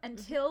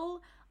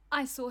until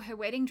I saw her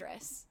wedding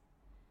dress.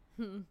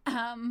 And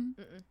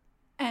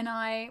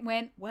I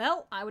went,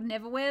 well, I would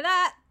never wear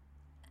that.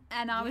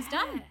 And I was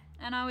done.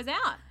 And I was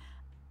out.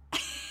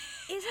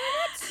 Isn't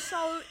it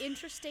so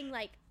interesting?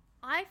 Like,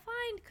 I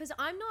find, because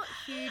I'm not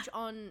huge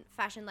on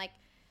fashion, like,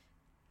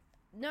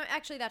 no,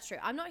 actually that's true.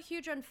 I'm not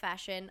huge on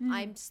fashion.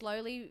 I'm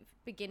slowly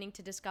beginning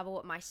to discover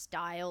what my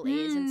style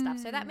is and stuff.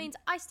 So that means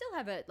I still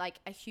have a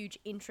huge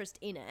interest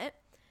in it.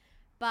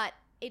 But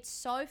it's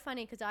so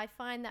funny because I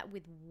find that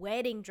with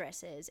wedding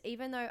dresses,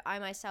 even though I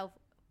myself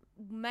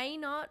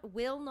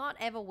will not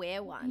ever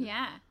wear one.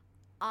 Yeah.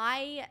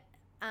 I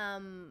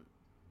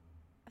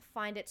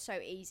find it so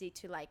easy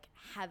to like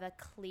have a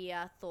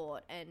clear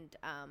thought and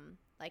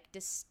like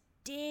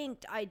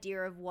distinct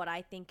idea of what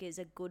I think is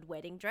a good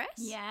wedding dress.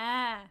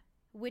 Yeah.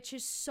 Which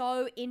is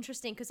so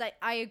interesting because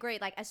I agree.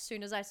 Like, as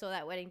soon as I saw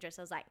that wedding dress,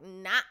 I was like,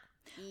 nah,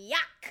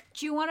 yuck.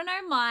 Do you want to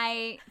know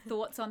my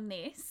thoughts on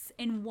this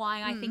and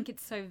why I think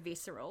it's so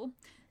visceral?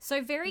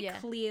 So very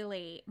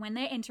clearly, when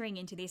they're entering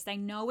into this, they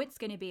know it's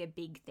going to be a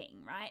big thing,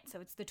 right? So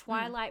it's the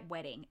Twilight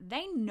wedding.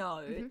 They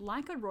know,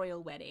 like a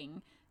royal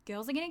wedding,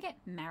 girls are going to get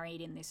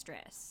married in this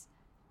dress.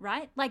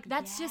 right? Like,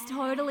 that's just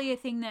totally a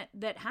thing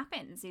that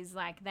happens, is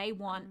like they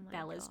want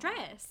Bella's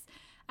dress.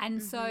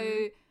 And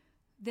so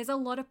there's a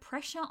lot of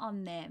pressure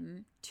on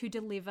them to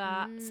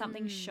deliver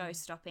something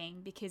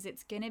show-stopping, because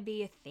it's going to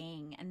be a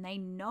thing and they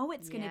know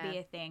it's going to be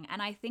a thing.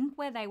 And I think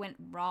where they went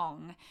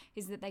wrong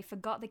is that they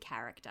forgot the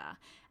character.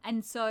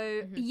 And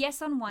so,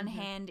 yes, on one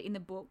hand, in the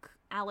book,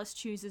 Alice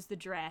chooses the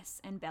dress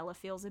and Bella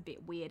feels a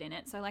bit weird in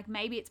it. So, like,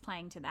 maybe it's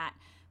playing to that.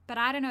 But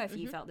I don't know if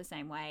you felt the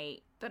same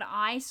way. But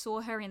I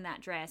saw her in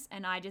that dress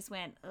and I just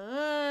went,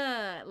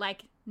 ugh,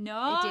 like,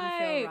 no. It didn't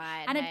feel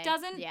right. And it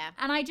doesn't. Yeah.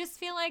 And I just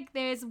feel like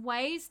there's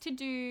ways to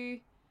do,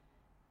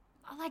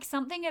 like,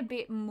 something a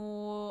bit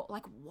more,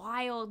 like,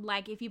 wild.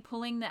 Like, if you're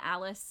pulling that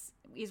Alice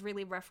is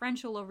really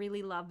referential or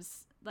really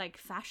loves, like,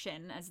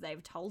 fashion, as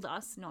they've told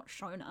us, not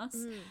shown us,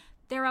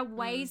 there are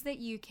ways that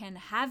you can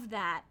have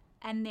that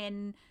and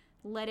then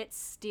let it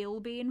still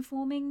be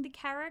informing the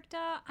character.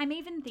 I'm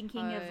even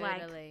thinking of,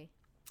 like,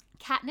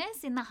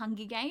 Katniss in the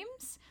Hunger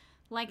Games.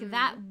 Like,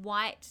 that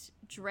white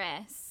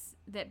dress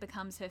that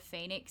becomes her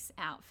Phoenix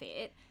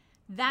outfit.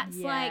 That's,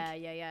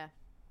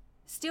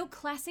 still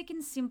classic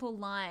and simple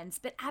lines,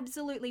 but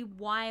absolutely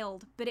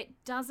wild. But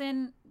it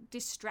doesn't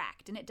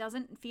distract and it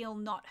doesn't feel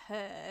not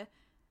her.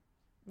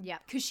 Yeah.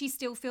 Because she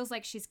still feels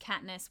like she's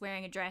Katniss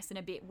wearing a dress and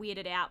a bit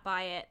weirded out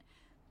by it.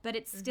 But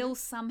it still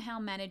somehow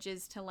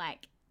manages to,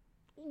 like,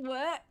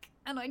 work.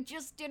 And I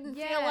just didn't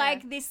feel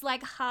like this,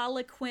 like,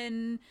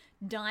 Harlequin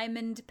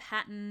diamond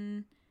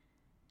pattern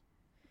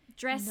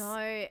dress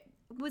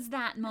was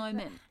that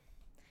moment.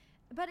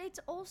 But it's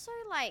also,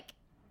 like,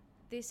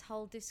 this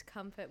whole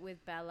discomfort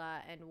with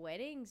Bella and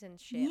weddings and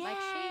shit. Yeah.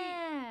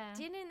 Like,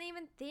 she didn't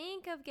even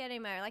think of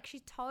getting married. Like, she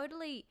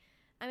totally,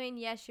 I mean,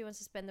 yes, she wants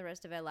to spend the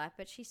rest of her life,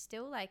 but she's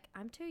still like,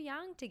 I'm too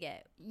young to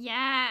get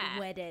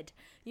wedded,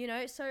 you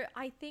know? So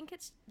I think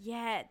it's,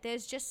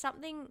 there's just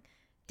something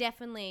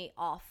definitely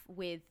off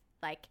with,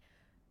 like,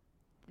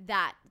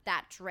 that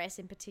dress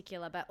in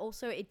particular, but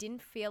also it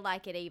didn't feel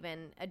like it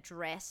even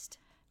addressed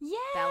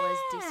Bella's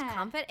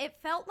discomfort. It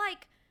felt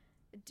like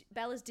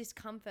Bella's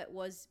discomfort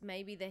was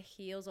maybe the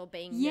heels or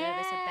being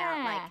nervous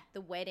about, like,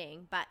 the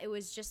wedding, but it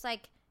was just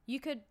like you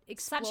could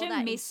explore such a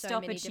that missed in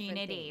so many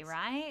opportunity,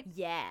 right?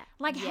 Yeah,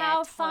 like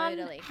how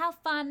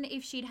fun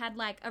if she'd had,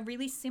 like, a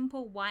really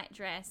simple white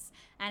dress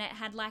and it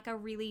had, like, a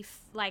really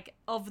like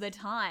of the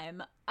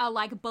time, a,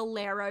 like,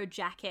 bolero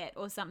jacket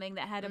or something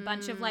that had a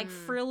bunch of, like,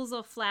 frills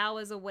or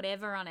flowers or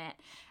whatever on it,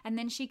 and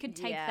then she could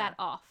take that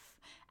off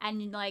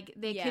and, like,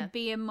 there could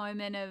be a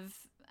moment of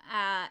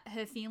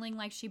her feeling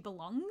like she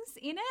belongs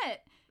in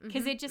it,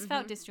 because it just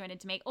felt disjointed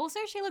to me. Also,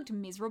 she looked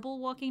miserable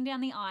walking down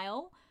the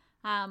aisle.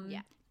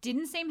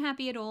 Didn't seem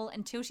happy at all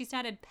until she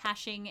started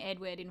pashing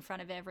Edward in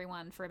front of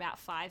everyone for about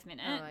 5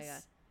 minutes. Oh my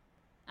god.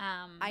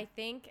 I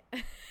think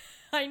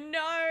I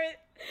know,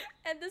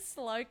 and the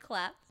slow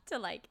clap to,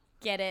 like,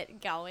 get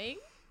it going,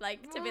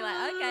 like, to be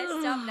like, okay,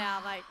 stop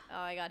now. Like,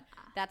 oh my god,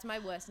 that's my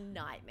worst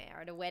nightmare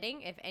at a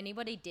wedding. If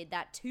anybody did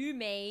that to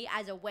me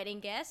as a wedding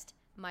guest,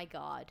 my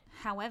god.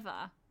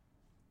 However,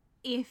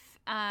 if,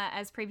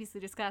 as previously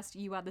discussed,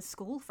 you are the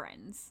school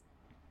friends,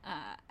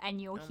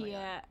 and you're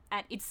here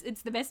at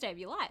it's the best day of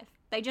your life,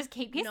 they just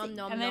keep kissing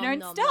and they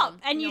don't stop,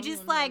 and you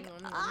just like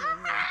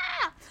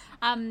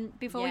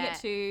before we get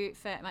too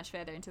much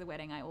further into the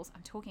wedding, I'm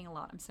talking a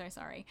lot, I'm so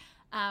sorry.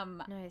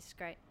 No, it's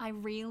great. I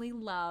really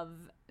love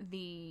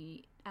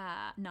the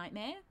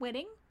Nightmare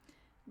wedding,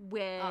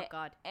 where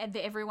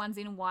everyone's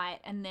in white,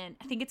 and then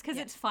I think it's because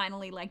it's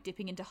finally, like,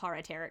 dipping into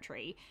horror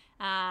territory.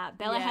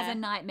 Bella has a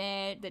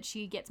nightmare that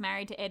she gets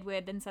married to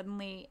Edward, then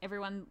suddenly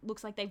everyone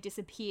looks like they've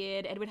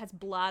disappeared. Edward has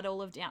blood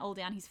all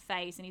down his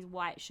face and his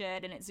white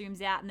shirt, and it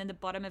zooms out, and then the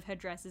bottom of her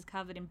dress is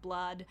covered in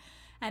blood,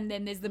 and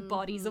then there's the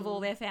bodies of all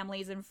their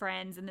families and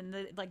friends, and then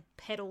the, like,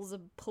 petals are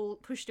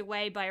pushed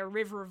away by a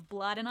river of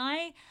blood, and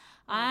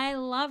I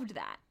loved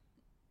that.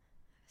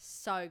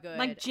 So good.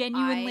 Like,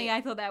 genuinely, I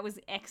thought that was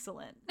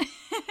excellent.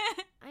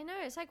 I know.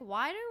 It's like,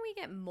 why don't we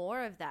get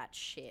more of that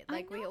shit?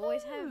 Like, we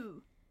always have.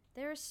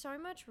 There is so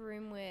much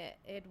room where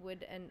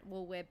Edward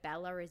where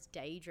Bella is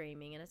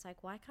daydreaming, and it's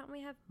like, why can't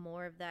we have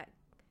more of that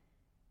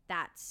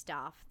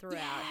stuff throughout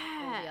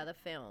all the other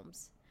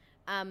films?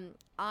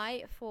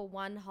 I, for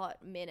one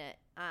hot minute,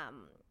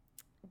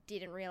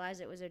 didn't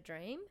realize it was a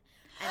dream,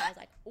 and I was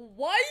like,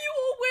 why are you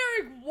all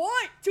wearing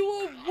white to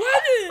a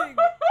wedding?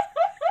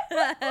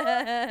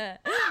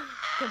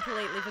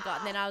 Completely forgot.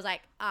 And then I was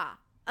like,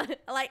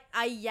 like,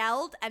 I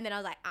yelled, and then I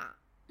was like,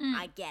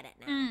 I get it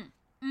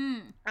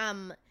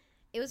now.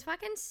 It was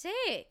fucking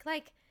sick.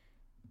 Like,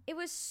 it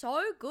was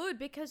so good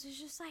because it's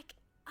just like,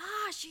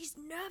 she's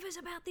nervous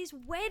about this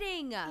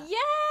wedding.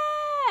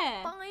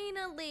 Yeah.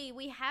 Finally,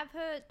 we have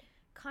her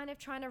kind of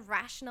trying to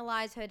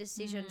rationalize her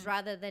decisions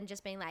rather than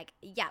just being like,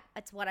 yeah,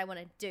 that's what I want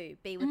to do,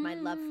 be with my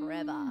love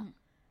forever.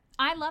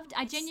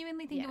 I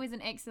genuinely think it was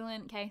an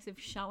excellent case of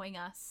showing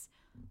us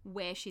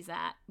where she's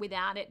at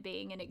without it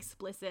being an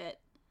explicit,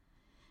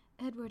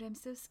 Edward, I'm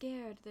so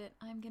scared that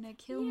I'm going to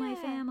kill my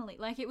family.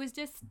 Like, it was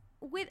just...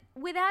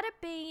 Without it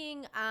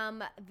being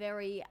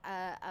very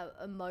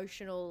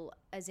emotional,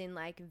 as in,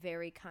 like,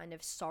 very kind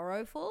of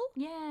sorrowful.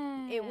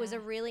 Yeah. It was a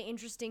really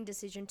interesting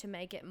decision to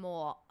make it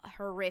more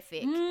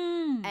horrific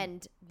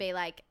and be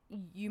like,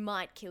 you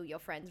might kill your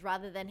friends,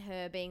 rather than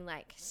her being,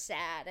 like,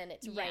 sad and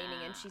it's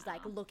raining and she's,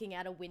 like, looking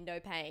out a window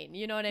pane.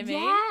 You know what I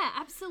mean? Yeah,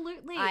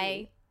 absolutely.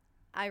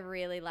 I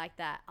really like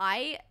that.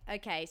 I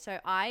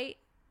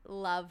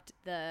loved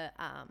the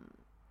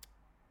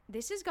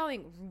this is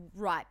going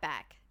right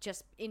back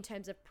just in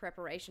terms of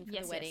preparation for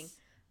the wedding.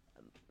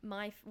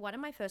 One of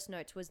my first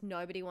notes was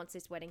nobody wants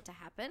this wedding to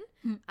happen.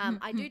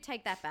 I do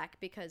take that back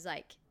because,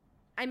 like,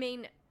 I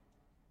mean,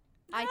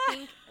 I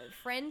think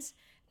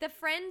the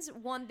friends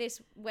want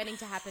this wedding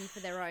to happen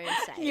for their own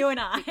sake. You and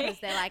I. Because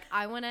they're like,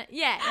 I want to,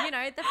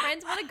 the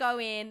friends want to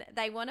go in.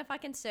 They want to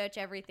fucking search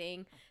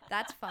everything.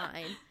 That's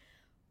fine.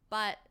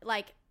 But,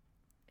 like,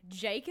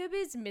 Jacob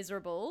is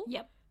miserable.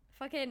 Yep.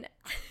 Fucking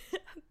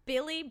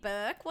Billy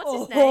Burke. What's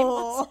his name?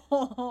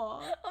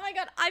 Oh my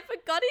God. I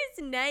forgot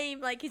his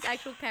name. Like, his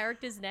actual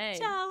character's name.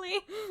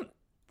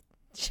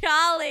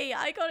 Charlie.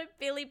 I got it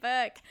Billy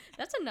Burke.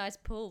 That's a nice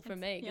pull for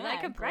me.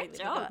 Yeah, great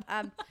job.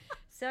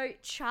 So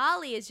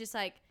Charlie is just,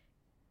 like,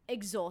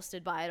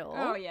 exhausted by it all.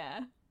 Oh,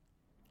 yeah.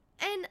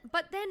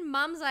 But then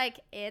Mum's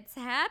like, it's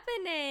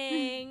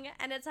happening.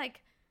 And it's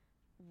like,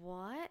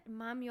 what?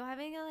 Mum, you're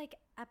having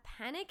a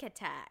panic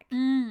attack.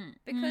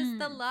 Because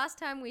the last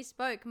time we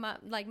spoke,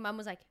 Mum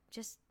was like,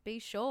 just be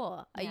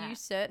sure. Are you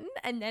certain?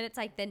 And then it's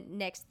like, the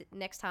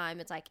next time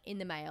it's like in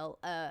the mail,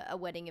 a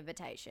wedding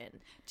invitation.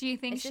 Do you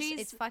think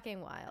it's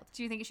fucking wild.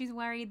 Do you think she's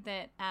worried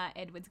that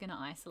Edward's going to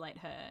isolate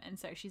her? And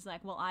so she's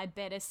like, well, I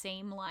better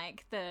seem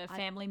like the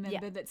family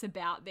member that's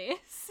about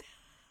this.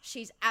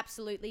 She's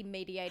absolutely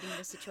mediating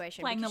the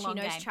situation Playing because the long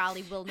she knows game.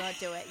 Charlie will not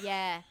do it.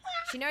 Yeah.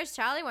 She knows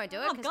Charlie won't do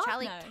it because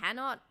Charlie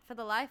cannot, for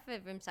the life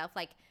of himself,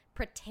 like,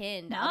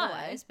 pretend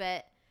otherwise.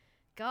 But,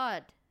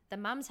 God, the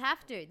mums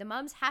have to. The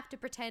mums have to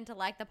pretend to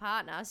like the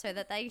partner so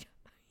that they,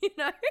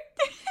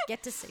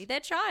 get to see their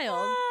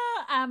child.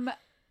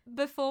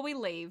 Before we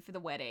leave the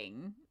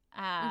wedding,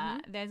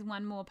 there's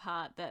one more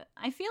part that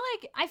I feel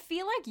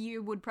like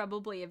you would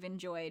probably have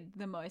enjoyed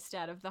the most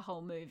out of the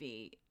whole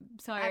movie.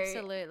 So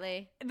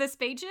absolutely. The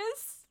speeches?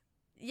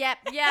 Yep.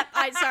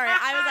 I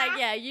was like,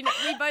 yeah,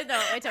 we both know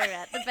what we're talking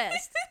about. The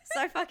best.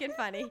 So fucking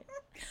funny.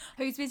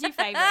 Whose was your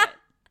favorite?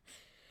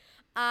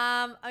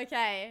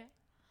 Okay.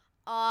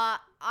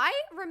 I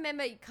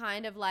remember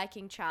kind of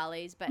liking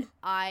Charlie's, but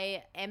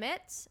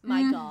Emmett's,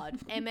 my God,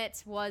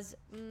 Emmett's was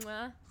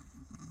mwah,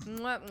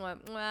 mwah, mwah,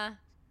 mwah.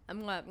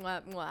 Mwah,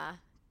 mwah, mwah.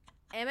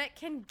 Emmett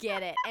can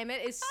get it.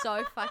 Emmett is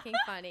so fucking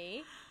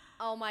funny.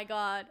 Oh my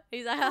God.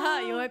 He's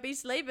like, you won't be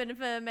sleeping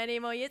for many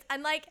more years.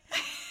 And like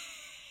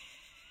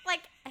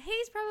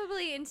he's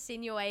probably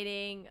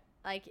insinuating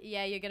like,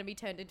 yeah, you're going to be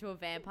turned into a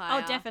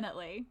vampire. Oh,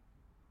 definitely.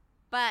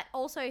 But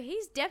also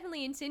he's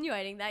definitely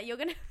insinuating that you're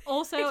going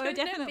to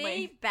definitely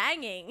be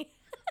banging.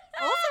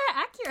 Also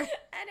accurate.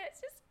 And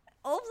it's just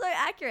also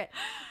accurate.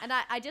 And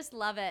I just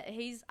love it.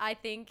 I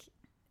think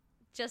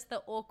just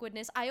the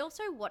awkwardness. I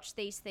also watch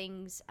these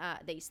things.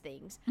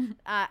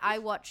 I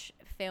watch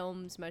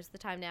films most of the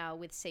time now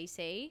with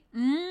CC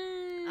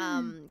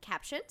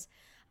captions.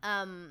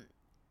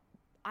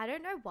 I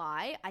don't know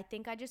why. I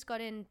think I just got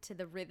into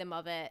the rhythm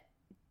of it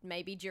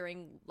maybe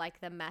during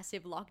like the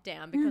massive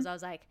lockdown because I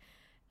was like,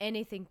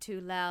 anything too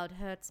loud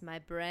hurts my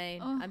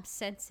brain. I'm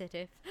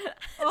sensitive.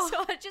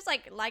 So I just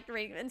liked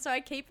reading, and so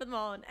I keep them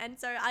on. And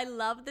so I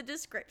love the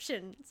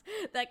descriptions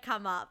that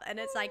come up, and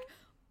it's like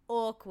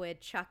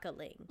awkward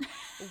chuckling,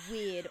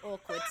 weird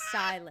awkward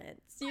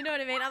silence. You know what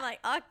I mean? I'm like,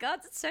 oh God,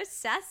 it's so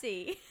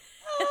sassy.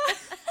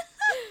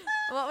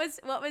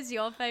 What was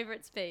your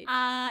favorite speech?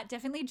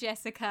 Definitely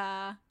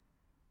Jessica.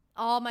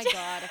 Oh my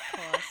God, of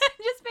course.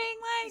 Just being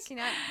like,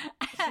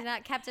 she's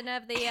not captain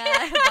of the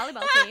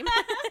volleyball team.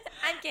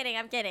 I'm kidding.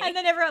 And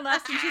then everyone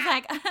laughs and she's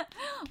like,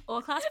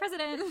 all class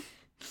president.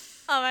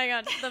 Oh my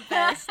God, the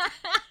best.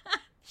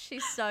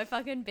 She's so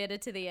fucking bitter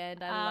to the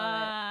end. I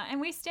love it.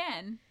 And we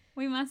stan.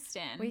 We must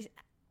stan.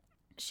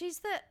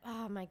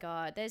 Oh my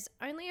God, there's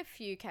only a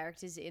few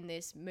characters in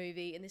this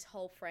movie, in this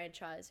whole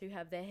franchise, who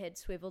have their head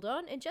swiveled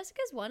on, and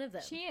Jessica's one of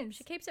them. She is.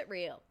 She keeps it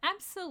real.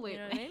 Absolutely. You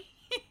know what I mean?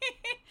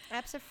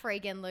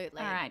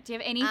 Abso-freaking-lutely. All right. Do you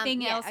have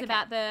anything else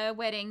about the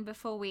wedding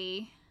before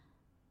we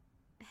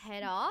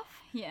head off?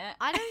 Yeah.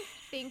 I don't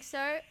think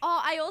so.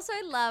 Oh, I also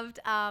loved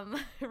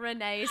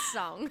Renee's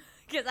song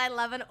because I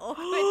love an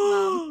awkward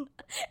mum.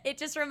 It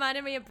just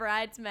reminded me of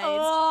Bridesmaids.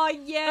 Oh,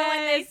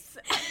 yes.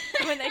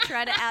 When they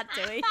try to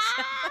outdo each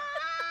other.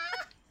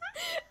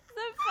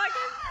 The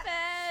fucking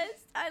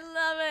best. I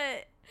love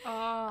it.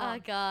 Oh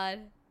God.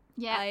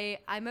 Yeah.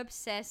 I'm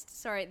obsessed.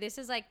 Sorry, this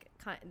is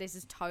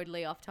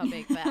totally off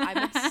topic, but I'm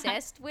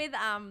obsessed with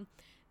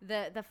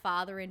the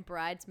father in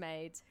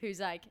Bridesmaids who's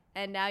like,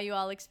 and now you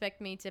all expect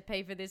me to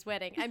pay for this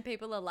wedding, and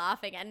people are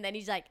laughing, and then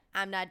he's like,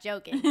 I'm not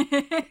joking.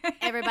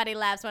 Everybody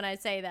laughs when I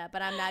say that,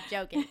 but I'm not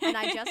joking. And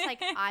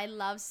I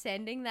love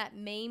sending that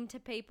meme to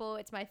people.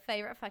 It's my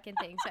favorite fucking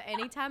thing. So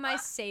anytime I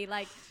see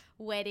like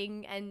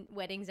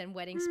weddings and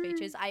wedding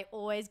speeches, I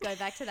always go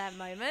back to that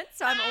moment.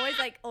 So I'm always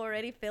like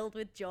already filled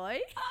with joy.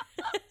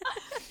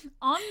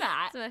 On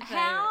that,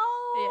 how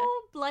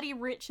bloody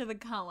rich are the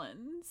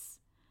Cullens?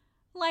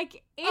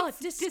 Like, it's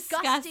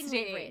disgusting.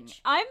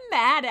 Rich. I'm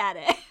mad at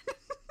it.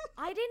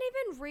 I didn't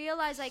even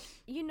realize, like,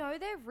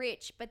 they're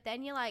rich, but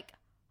then you're like,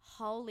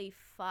 holy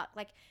fuck.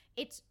 Like,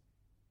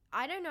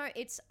 I don't know,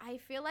 I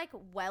feel like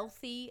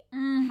wealthy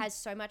has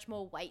so much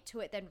more weight to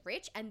it than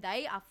rich, and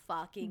they are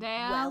fucking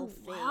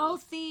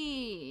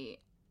wealthy.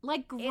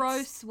 Like,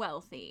 gross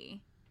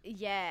wealthy.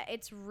 Yeah,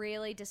 it's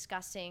really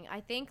disgusting.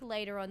 I think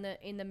later on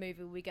in the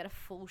movie, we get a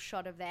full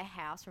shot of their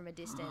house from a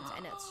distance,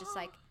 and it's just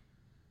like,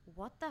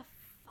 what the fuck?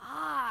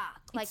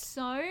 Like, it's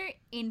so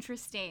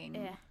interesting.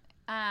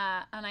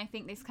 Yeah. And I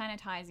think this kind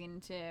of ties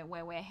into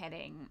where we're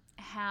heading.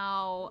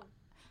 How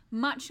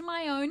much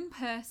my own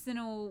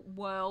personal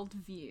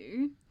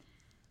worldview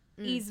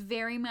is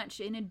very much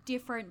in a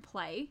different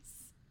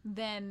place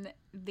than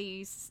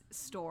these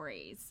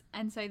stories.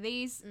 And so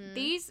these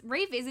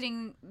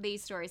revisiting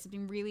these stories have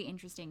been really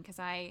interesting because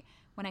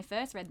when I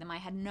first read them, I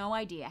had no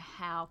idea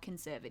how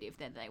conservative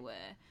that they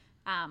were.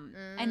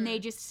 And they're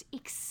just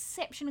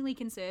exceptionally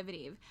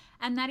conservative,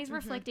 and that is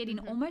reflected in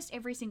almost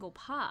every single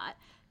part.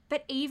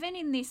 But even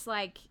in this,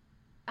 like,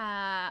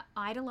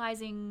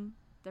 idolizing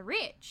the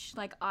rich,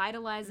 like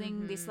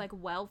idolizing this like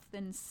wealth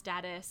and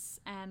status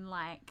and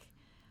like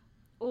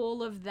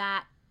all of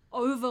that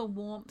over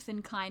warmth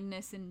and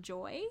kindness and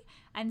joy.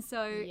 And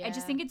so I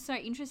just think it's so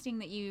interesting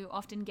that you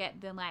often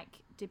get the like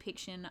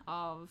depiction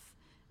of,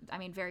 I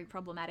mean, very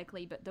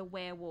problematically, but the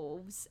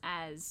werewolves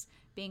as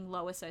being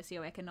lower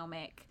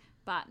socioeconomic,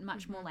 but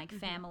much more like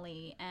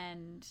family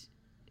and,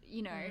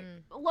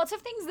 lots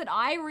of things that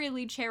I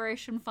really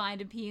cherish and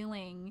find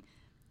appealing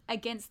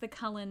against the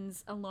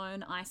Cullens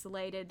alone,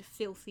 isolated,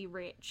 filthy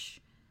rich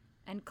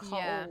and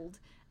cold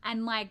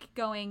and like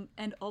going,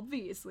 and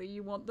obviously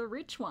you want the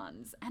rich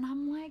ones. And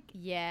I'm like,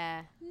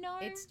 no.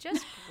 It's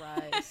just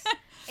gross.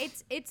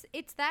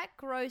 It's that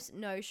gross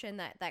notion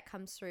that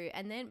comes through.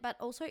 And then, but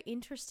also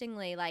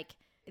interestingly, like,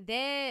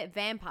 they're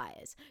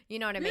vampires. You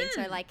know what I mean?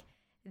 So like,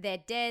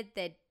 they're dead,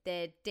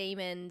 they're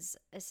demons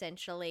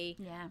essentially.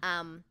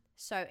 Yeah.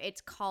 So it's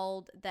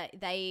cold that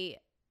they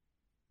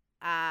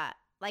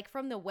like,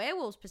 from the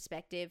werewolves'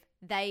 perspective,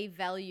 they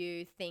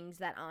value things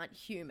that aren't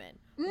human,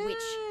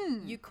 which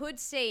you could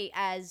see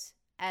as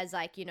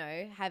like,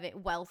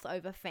 having wealth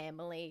over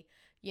family,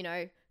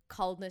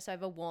 coldness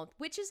over warmth,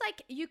 which is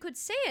like, you could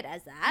see it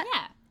as that.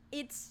 Yeah.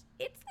 It's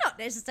not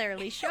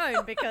necessarily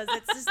shown because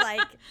it's just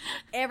like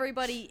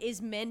everybody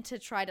is meant to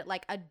try to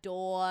like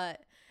adore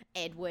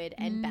Edward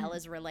and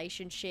Bella's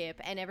relationship,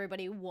 and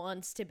everybody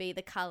wants to be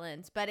the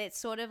Cullens, but it's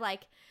sort of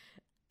like,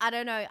 I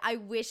don't know, I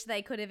wish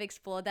they could have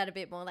explored that a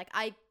bit more. Like,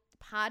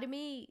 part of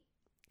me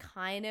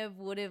kind of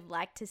would have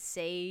liked to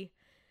see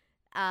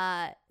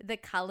the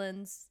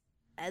Cullens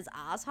as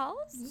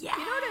assholes. Yeah.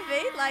 You know what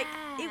I mean? Like,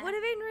 it would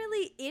have been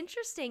really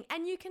interesting,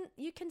 and you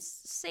can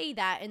see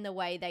that in the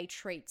way they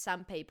treat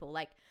some people,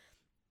 like,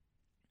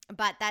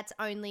 but that's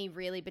only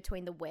really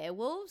between the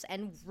werewolves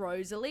and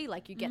Rosalie.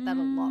 Like, you get that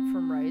a lot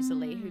from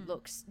Rosalie, who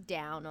looks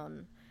down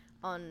on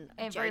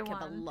everyone.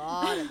 Jacob a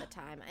lot of the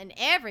time, and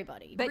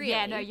everybody. But really.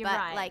 Yeah, no, you're but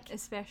right. Like,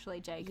 especially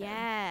Jacob.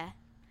 Yeah,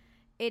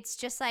 it's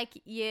just like,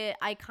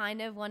 I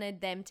kind of wanted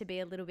them to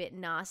be a little bit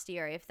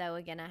nastier if they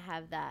were gonna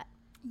have that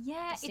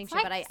distinction. It's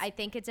like, but I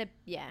think it's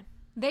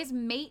there's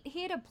meat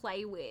here to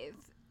play with,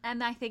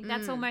 and I think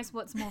that's almost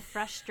what's more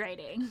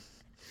frustrating.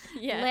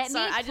 Let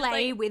me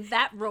play with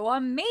that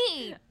raw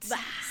meat.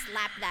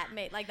 Slap that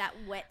meat, like that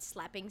wet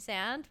slapping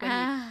sound when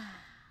you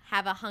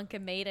have a hunk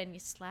of meat and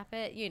you slap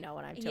it. You know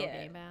what I'm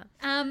talking about.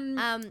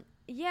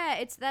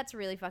 That's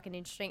really fucking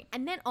interesting.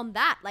 And then on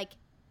that, like,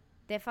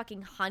 their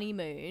fucking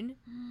honeymoon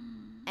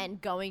and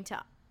going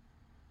to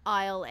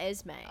Isle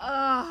Esme.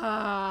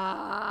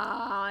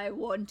 I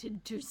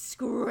wanted to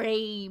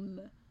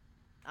scream.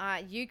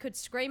 You could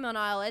scream on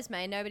Isle Esme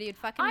and nobody would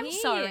fucking hear you. I'm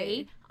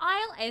sorry,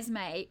 Isle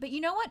Esme, but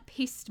you know what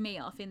pissed me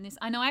off in this?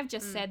 I know I've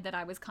just said that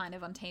I was kind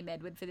of on Team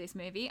Edward for this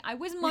movie. I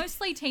was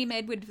mostly Team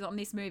Edward on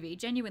this movie,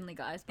 genuinely,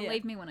 guys.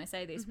 Believe me when I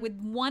say this,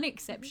 with one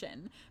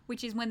exception,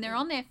 which is when they're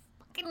on their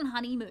fucking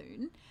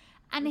honeymoon.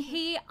 And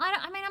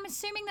I'm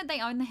assuming that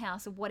they own the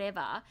house or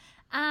whatever.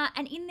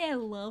 And in their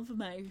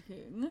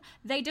lovemaking,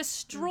 they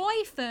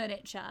destroy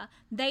furniture.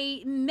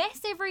 They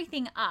mess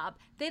everything up.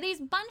 They're this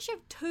bunch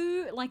of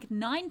two,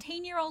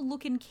 19-year-old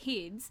looking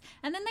kids.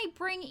 And then they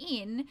bring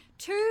in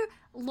two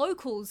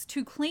locals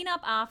to clean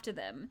up after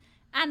them.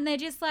 And they're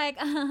just like,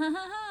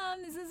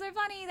 this is so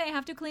funny. They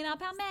have to clean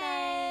up our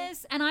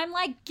mess. And I'm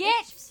like,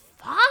 get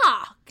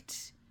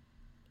fucked.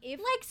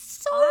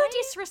 So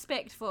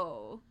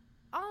disrespectful.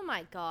 Oh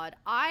my God.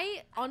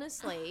 I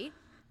honestly,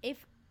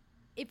 if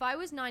I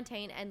was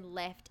 19 and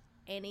left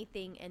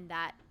anything in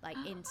that, like,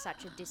 in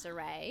such a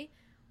disarray,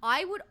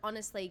 I would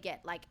honestly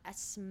get, like, a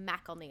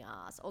smack on the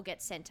ass or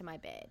get sent to my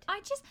bed.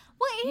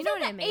 You know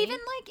what I mean?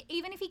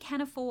 Even if he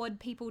can afford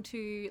people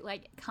to,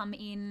 like, come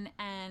in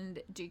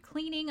and do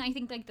cleaning, I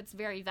think, like, that's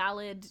very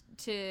valid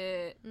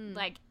to,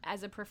 like,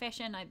 as a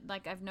profession.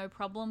 I've no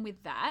problem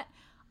with that.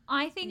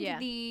 I think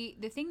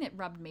the thing that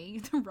rubbed me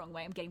the wrong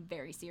way, I'm getting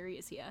very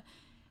serious here,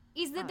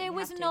 is that there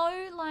was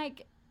no,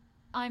 like,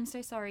 I'm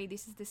so sorry,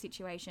 this is the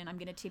situation, I'm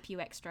going to tip you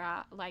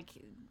extra,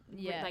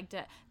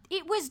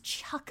 it was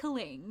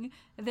chuckling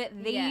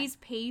that these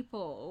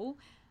people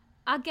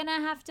are going to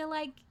have to,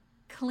 like,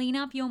 clean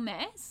up your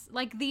mess.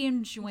 Like, the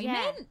enjoyment.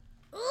 Yeah.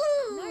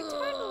 No,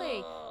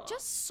 totally.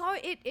 Just so,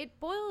 it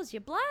boils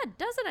your blood,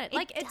 doesn't it?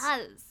 Like, it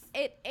does.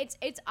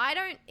 It's I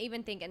don't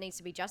even think it needs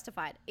to be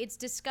justified. It's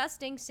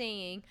disgusting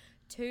seeing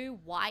two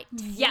white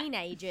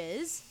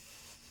teenagers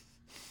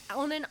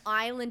on an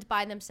island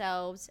by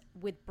themselves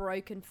with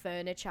broken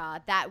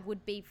furniture that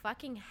would be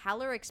fucking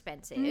hella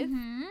expensive,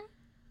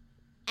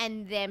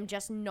 and them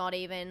just not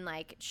even,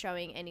 like,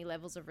 showing any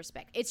levels of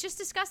respect. It's just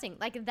disgusting.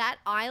 Like, that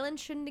island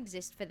shouldn't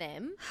exist for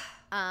them.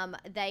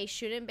 They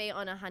shouldn't be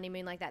on a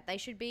honeymoon like that. They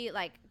should be,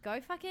 like, go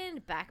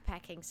fucking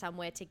backpacking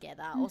somewhere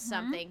together or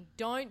something.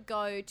 Don't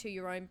go to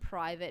your own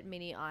private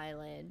mini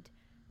island.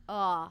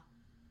 Oh,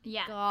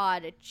 yeah.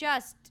 God, it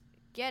just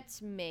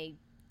gets me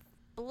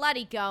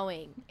bloody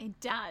going. It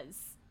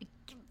does.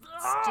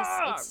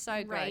 It's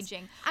so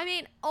raging. Gross. I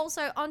mean,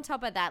 also on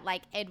top of that,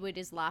 like, Edward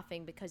is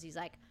laughing because he's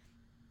like,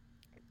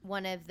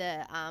 one of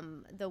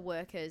the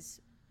workers,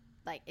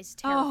 like, is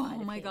terrified.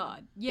 Oh my of him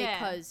God! Yeah,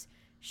 because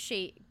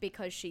she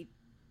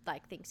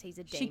like thinks he's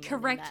a demon. She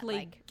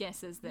correctly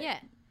guesses that. Yeah,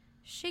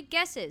 she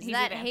guesses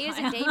that he is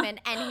a demon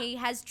and he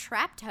has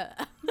trapped her.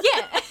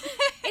 Yeah,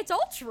 it's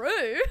all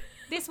true.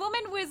 This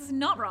woman was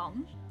not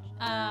wrong.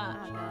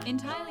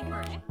 Entirely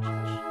correct. Oh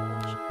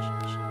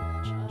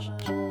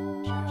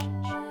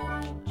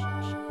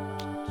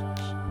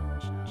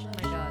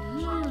my God.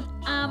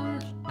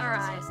 All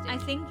right.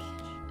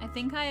 I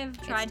think I have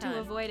tried to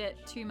avoid it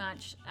too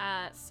much.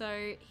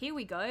 So here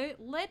we go.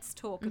 Let's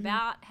talk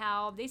about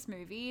how this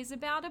movie is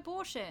about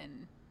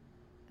abortion.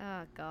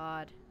 Oh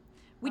God.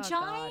 Which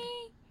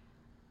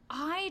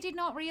I did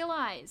not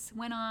realize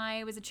when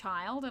I was a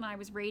child and I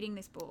was reading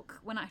this book.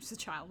 When I was a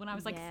child, when I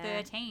was like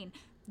 13,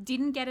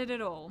 didn't get it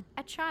at all.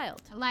 A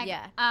child. Like,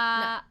 yeah.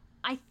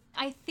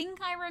 I think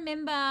I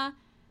remember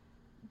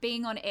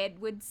being on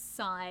Edward's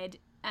side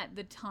at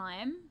the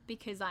time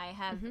because I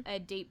have a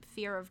deep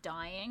fear of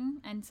dying,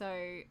 and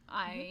so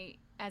I,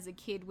 as a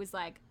kid, was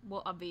like,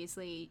 well,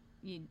 obviously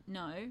you'd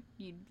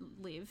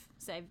live,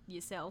 save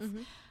yourself.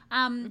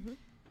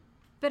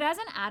 But as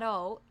an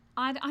adult,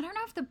 I don't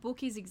know if the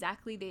book is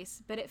exactly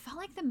this, but it felt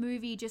like the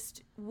movie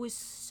just was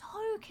so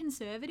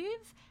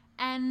conservative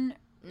and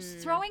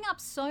throwing up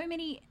so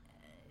many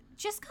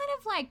just kind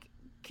of like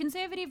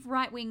conservative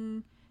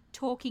right-wing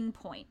talking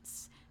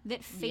points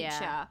that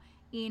feature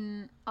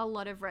in a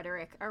lot of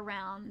rhetoric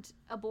around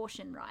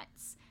abortion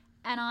rights.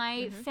 And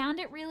I found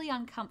it really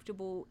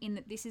uncomfortable in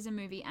that this is a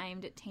movie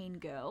aimed at teen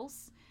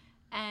girls.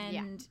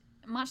 And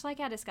much like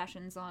our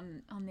discussions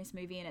on this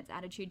movie and its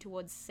attitude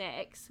towards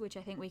sex, which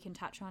I think we can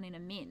touch on in a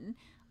min,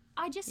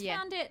 I just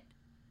found it,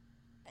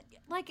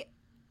 like,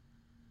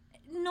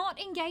 not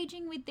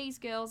engaging with these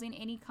girls in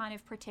any kind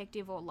of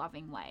protective or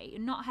loving way.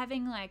 Not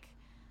having, like,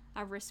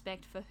 a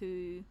respect for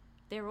who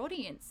their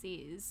audience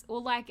is, or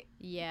like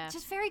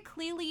just very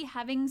clearly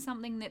having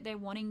something that they're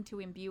wanting to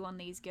imbue on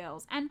these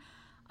girls. And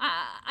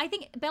I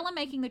think Bella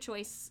making the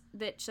choice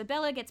that so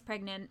Bella gets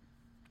pregnant,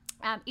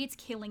 it's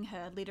killing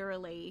her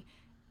literally.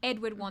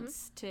 Edward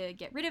wants to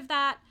get rid of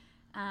that,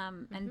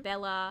 and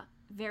Bella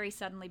very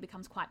suddenly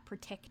becomes quite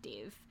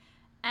protective.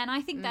 And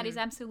I think that is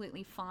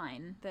absolutely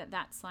fine,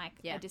 that's like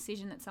a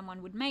decision that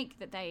someone would make,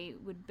 that they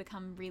would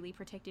become really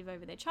protective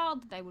over their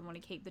child, that they would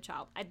want to keep the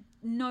child. I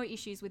no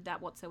issues with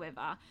that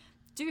whatsoever.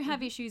 Do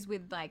have issues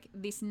with, like,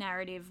 this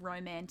narrative,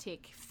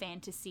 romantic,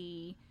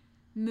 fantasy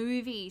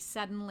movie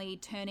suddenly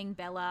turning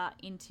Bella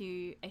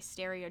into a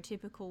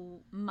stereotypical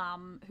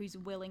mum who's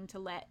willing to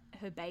let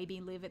her baby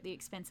live at the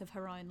expense of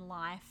her own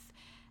life,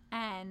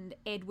 and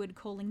Edward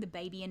calling the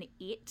baby an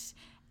it,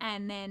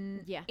 and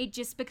then it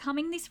just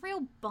becoming this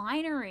real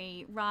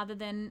binary rather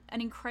than an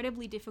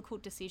incredibly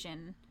difficult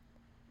decision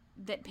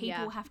that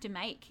people have to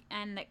make,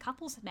 and that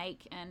couples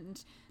make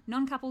and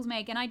non-couples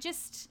make. And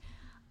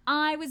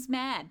I was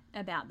mad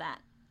about that.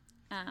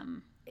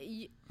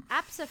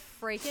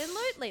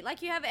 Abso-freaking-lutely.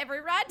 Like, you have every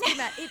right to be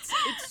mad. It's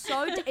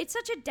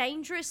such a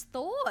dangerous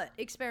thought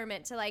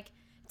experiment to, like,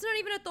 it's not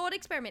even a thought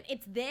experiment.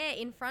 It's there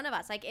in front of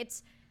us. Like,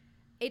 it's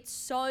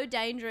so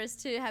dangerous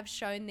to have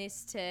shown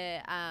this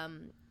to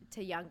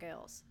young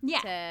girls.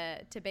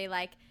 Yeah. To be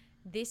like,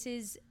 this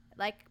is,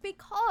 like,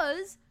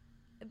 because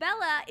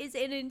Bella is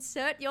an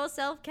insert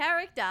yourself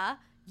character.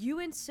 You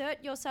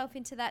insert yourself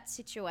into that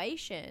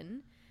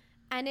situation,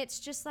 and it's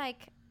just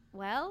like,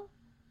 well,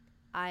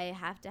 I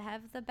have to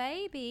have the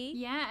baby.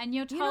 Yeah, and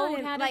you're told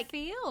how to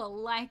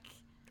feel. Like,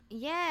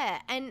 yeah,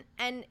 and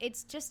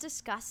it's just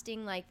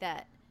disgusting, like,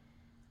 that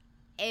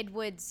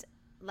Edward's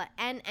like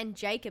Anne and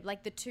Jacob,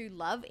 like the two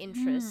love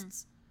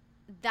interests,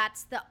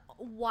 that's the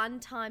one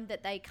time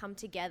that they come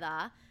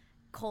together,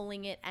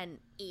 calling it an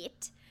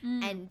it,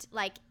 and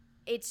like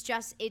it's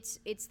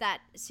that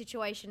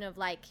situation of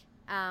like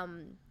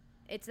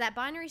it's that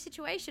binary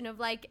situation of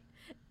like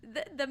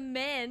the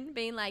men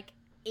being like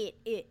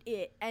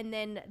it, and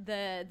then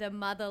the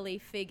motherly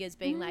figures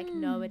being like,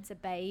 no, it's a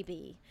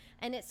baby,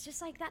 and it's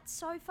just like that's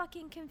so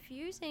fucking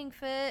confusing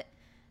for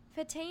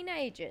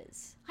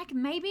teenagers. Like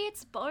maybe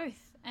it's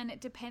both, and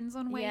it depends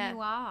on where you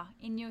are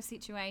in your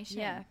situation.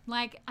 Yeah.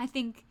 Like I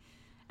think,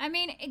 I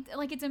mean,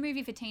 it's a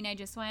movie for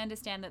teenagers, so I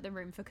understand that the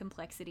room for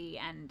complexity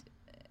and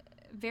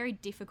very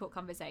difficult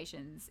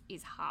conversations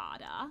is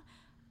harder,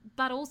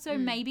 but also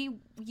maybe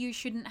you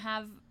shouldn't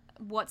have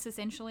what's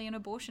essentially an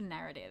abortion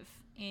narrative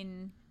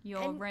in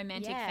your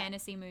romantic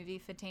fantasy movie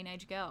for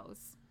teenage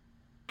girls.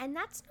 And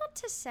that's not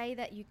to say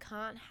that you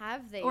can't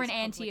have these, or an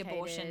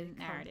anti-abortion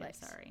narrative.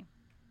 Sorry.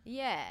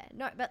 Yeah,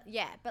 no, but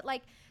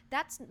like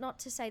that's not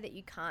to say that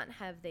you can't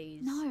have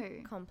these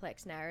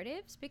complex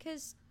narratives,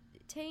 because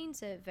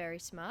teens are very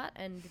smart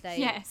and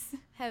they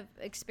have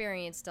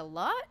experienced a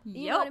lot.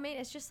 You know what I mean?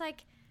 It's just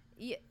like,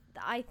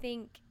 I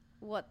think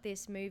what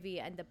this movie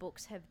and the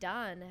books have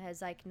done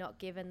has like not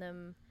given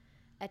them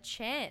a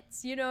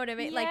chance. You know what I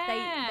mean?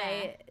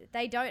 Yeah.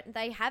 Like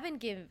they haven't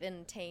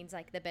given teens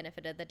like the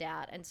benefit of the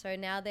doubt, and so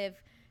now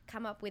they've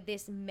come up with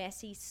this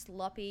messy,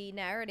 sloppy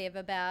narrative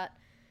about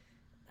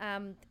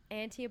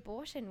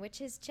anti-abortion, which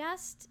is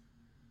just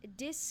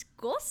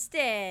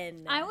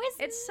disgusting.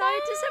 It's so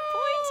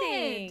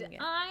disappointing.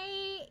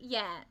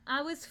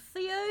 I was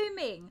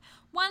fuming.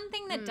 One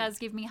thing that does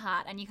give me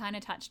heart, and you kind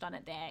of touched on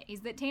it there, is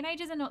that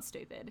teenagers are not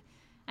stupid.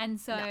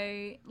 And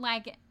so,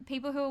 like,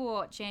 people who are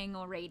watching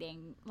or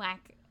reading,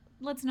 like,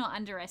 let's not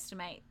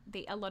underestimate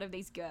a lot of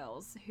these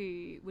girls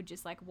who would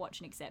just, like, watch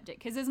and accept it.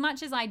 Because as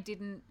much as I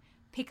didn't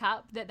pick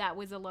up that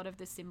was a lot of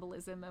the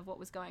symbolism of what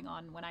was going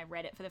on when I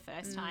read it for the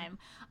first time,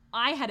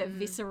 I had a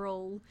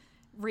visceral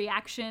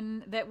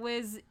reaction that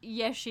was,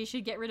 yes, she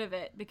should get rid of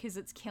it because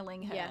it's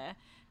killing her. Yeah.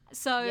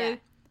 So, I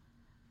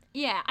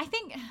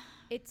think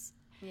it's,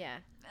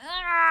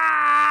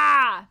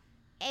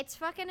 it's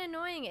fucking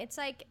annoying. It's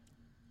like,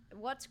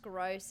 what's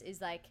gross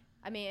is like,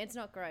 I mean, it's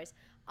not gross.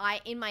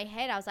 In my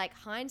head, I was like,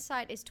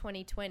 hindsight is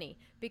 2020,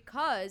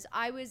 because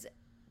I was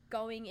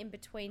going in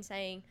between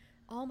saying,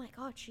 oh my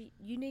God,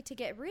 you need to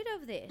get rid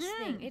of this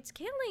thing. It's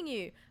killing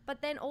you.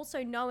 But then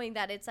also knowing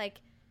that it's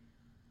like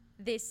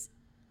this,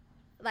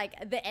 like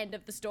the end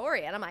of the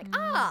story. And I'm like,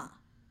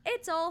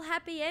 it's all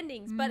happy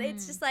endings. But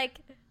it's just like,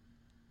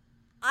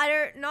 I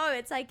don't know.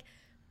 It's like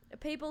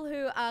people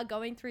who are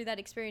going through that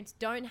experience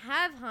don't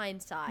have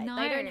hindsight. No.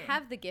 They don't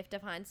have the gift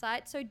of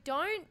hindsight. So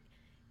don't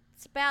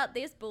spout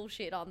this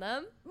bullshit on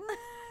them.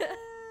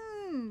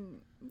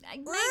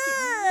 Make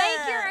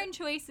your own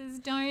choices.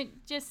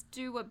 Don't just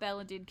do what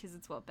Bella did because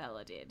it's what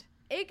Bella did.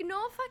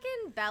 Ignore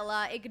fucking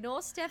Bella.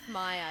 Ignore Steph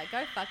Meyer.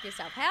 Go fuck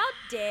yourself. How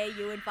dare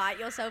you invite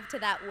yourself to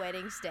that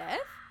wedding,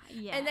 Steph?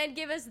 Yeah. And then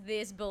give us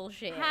this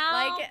bullshit.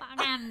 How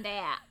fucking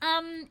dare.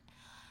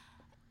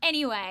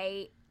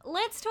 Anyway,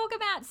 let's talk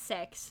about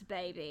sex,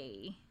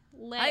 baby.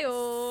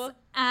 Because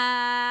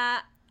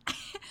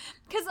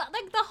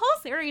like the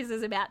whole series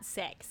is about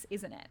sex,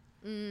 isn't it?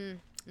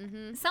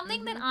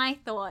 Something that I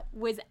thought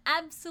was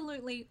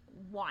absolutely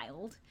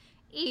wild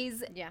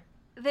is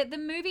that the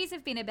movies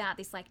have been about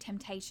this like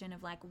temptation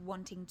of like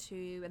wanting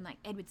to, and like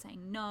Edward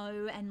saying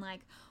no, and like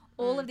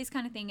all of this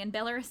kind of thing, and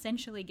Bella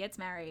essentially gets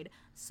married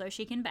so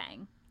she can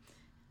bang,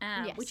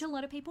 which a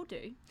lot of people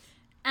do.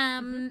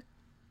 But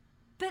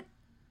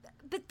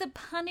the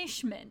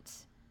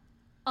punishment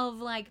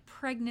of like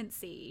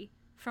pregnancy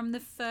from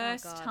the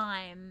first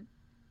time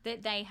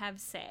that they have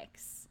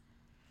sex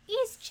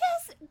is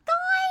just,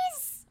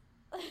 guys,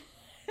 why are you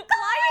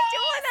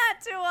doing that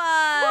to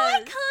us?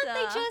 Why can't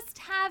they just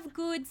have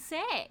good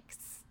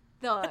sex,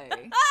 though?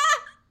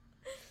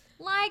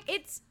 Like,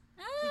 it's,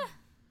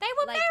 they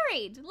were like,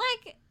 married.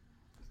 Like,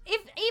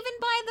 if even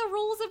by the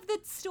rules of the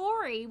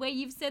story where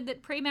you've said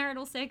that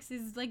premarital sex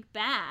is, like,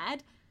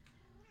 bad,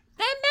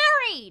 they're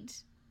married.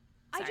 Sorry.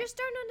 I just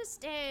don't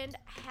understand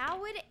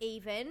how it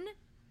even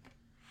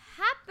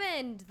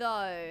happened,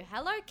 though.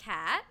 Hello,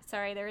 cat.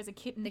 Sorry, there is a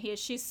kitten here.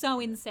 She's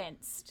so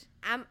incensed.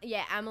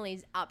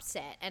 Amelie's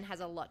upset and has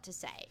a lot to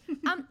say.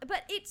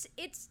 But it's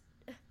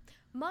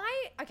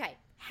okay.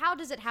 How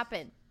does it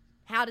happen?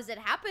 How does it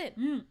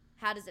happen?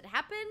 How does it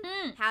happen?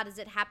 How does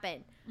it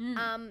happen?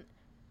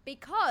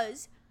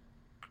 Because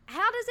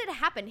how does it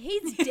happen?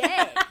 He's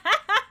dead.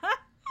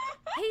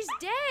 He's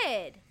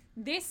dead.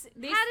 This.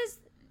 How does?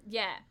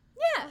 Yeah.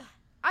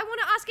 I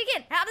want to ask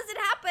again. How does it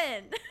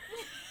happen?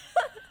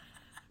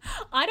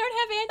 I don't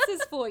have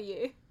answers for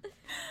you.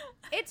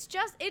 It's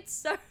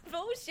so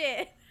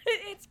bullshit.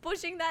 It's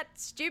pushing that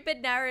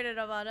stupid narrative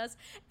on us,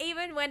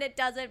 even when it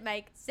doesn't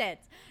make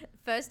sense.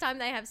 First time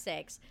they have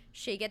sex,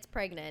 she gets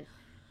pregnant.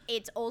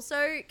 It's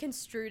also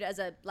construed as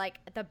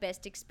the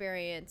best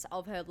experience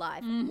of her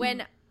life.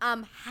 When,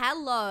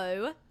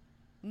 hello,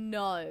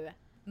 no.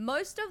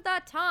 Most of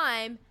that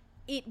time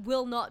it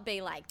will not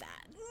be like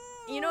that.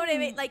 You know what I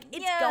mean? Like,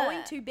 it's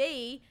going to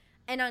be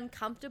an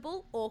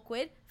uncomfortable,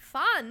 awkward,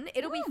 fun.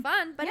 It'll be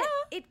fun, but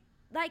it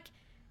like,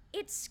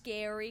 it's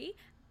scary.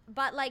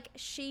 But, like,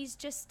 she's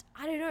just,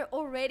 I don't know,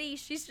 already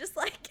she's just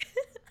like,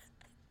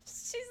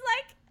 she's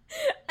like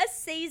a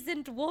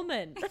seasoned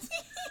woman. It's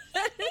just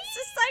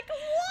like, what?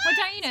 Well,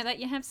 don't you know that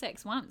you have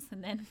sex once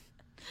and then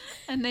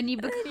you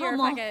become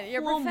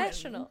you're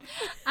professional.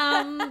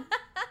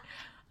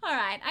 All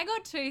right, I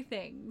got two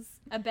things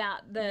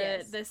about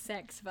the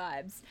sex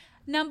vibes.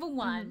 Number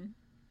one,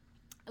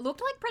 it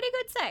looked like pretty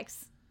good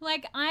sex.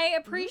 Like, I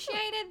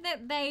appreciated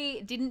that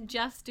they didn't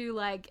just do,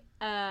 like,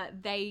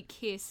 they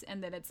kiss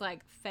and then it's,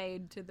 like,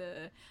 fade to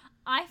the...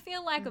 I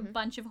feel like a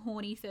bunch of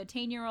horny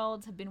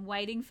 13-year-olds have been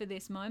waiting for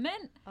this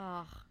moment.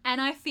 Oh. And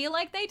I feel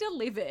like they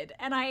delivered.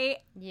 And I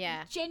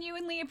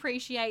genuinely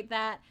appreciate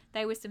that.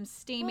 There were some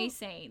steamy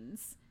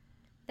scenes.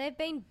 They've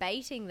been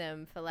baiting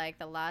them for, like,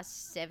 the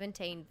last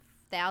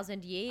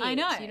 17,000 years. I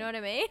know. You know what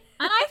I mean?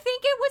 And I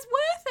think it was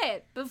worth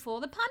it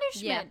before the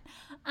punishment. Yeah.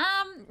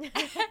 I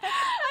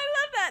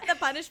love that. The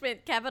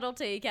punishment, capital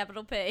T,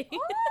 capital P.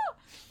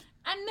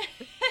 And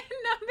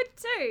number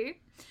two,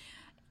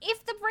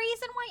 if the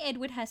reason why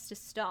Edward has to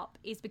stop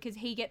is because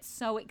he gets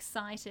so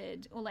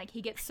excited or like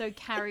he gets so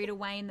carried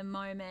away in the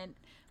moment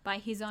by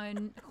his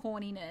own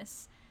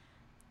horniness,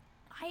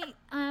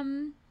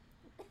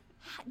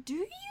 do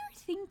you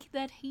think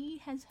that he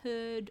has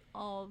heard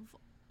of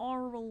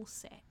oral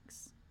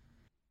sex?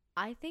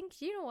 I think,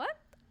 you know what?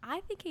 I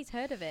think he's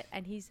heard of it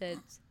and he said,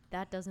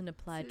 that doesn't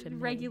apply to me.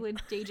 Regular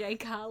DJ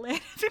Khaled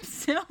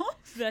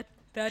himself.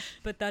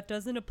 But that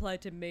doesn't apply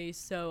to me,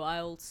 so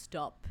I'll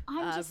stop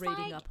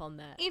reading up on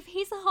that. If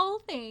his whole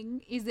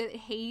thing is that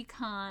he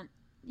can't,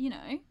 you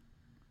know,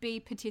 be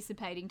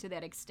participating to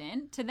that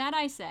extent, to that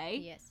I say,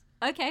 yes,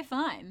 okay,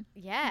 fine.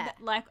 Yeah.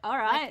 Like, all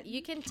right. Like,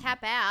 you can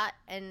tap out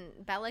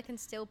and Bella can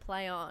still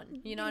play on.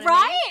 You know what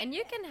right? I mean? And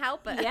you can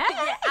help it. Yeah.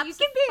 You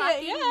can be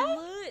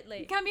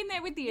absolutely. Come in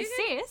there with the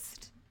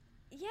assist.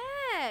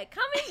 Yeah.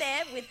 Come in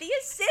there with the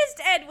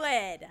assist,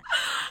 Edward.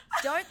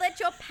 Don't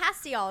let your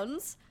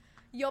passionate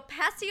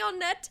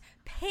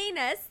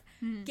penis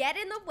get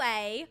in the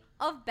way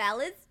of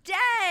Bella's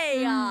day.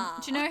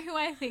 Do you know who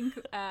I think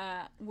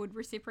would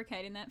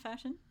reciprocate in that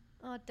fashion?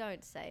 Oh,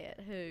 don't say it.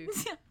 Who?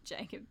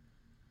 Jacob.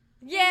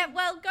 Yeah,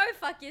 well, go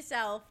fuck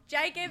yourself.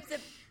 Jacob's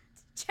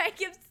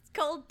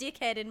called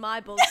dickhead in my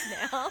books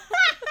now.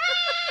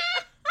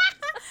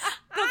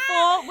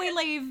 Before we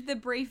leave the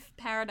brief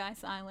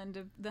paradise island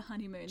of the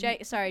honeymoon.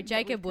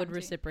 Jacob would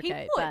reciprocate.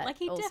 He would, but like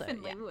he also,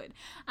 definitely would.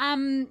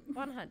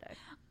 100.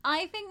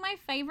 I think my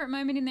favorite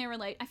moment in their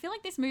I feel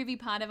like this movie,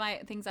 part of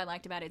things I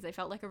liked about it is they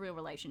felt like a real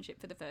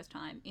relationship for the first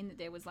time, in that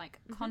there was like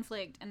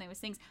conflict and there was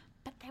things,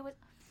 but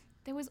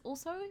there was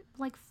also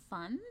like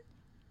fun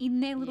in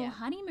their little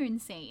honeymoon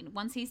scene.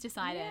 Once he's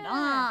decided,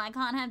 I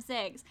can't have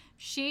sex,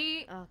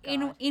 she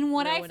in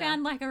what I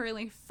found like a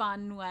really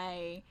fun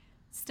way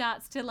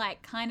starts to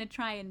like kind of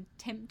try and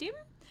tempt him,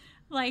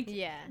 like,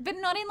 but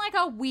not in like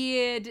a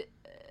weird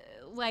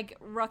like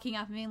rocking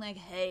up and being like,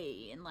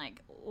 hey, and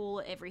like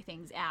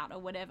everything's out or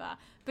whatever,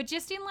 but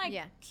just in like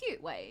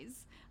cute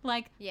ways,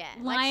 like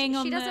lying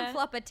on she doesn't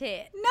flop a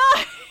tit.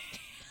 No.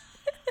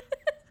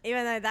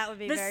 Even though that would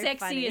be the very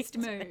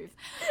sexiest funny. move.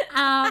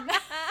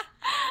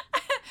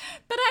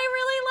 But I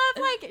really love,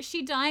 like,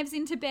 she dives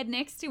into bed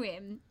next to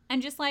him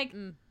and just like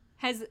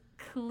has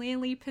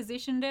clearly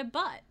positioned her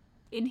butt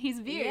in his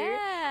view.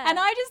 Yeah. And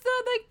I just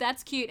thought, like,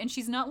 that's cute. And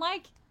she's not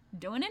like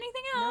doing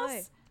anything else.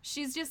 No.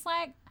 She's just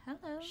like,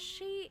 hello.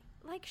 She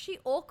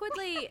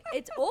awkwardly,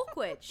 it's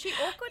awkward. She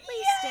awkwardly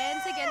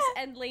stands against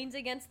and leans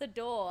against the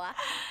door,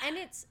 and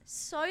it's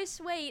so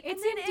sweet.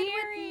 It's and then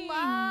endearing. Edward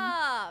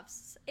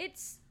laughs.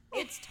 It's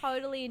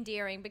totally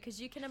endearing,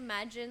 because you can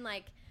imagine,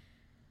 like,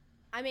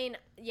 I mean,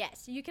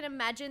 yes, you can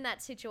imagine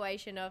that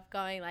situation of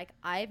going like,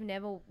 I've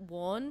never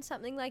worn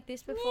something like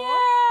this before.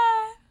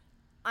 Yeah.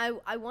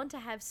 I want to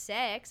have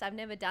sex. I've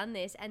never done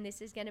this, and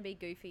this is going to be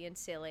goofy and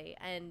silly,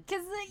 and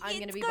I'm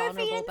going to be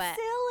vulnerable, but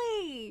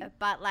silly.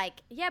 But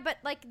like, but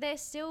like, they're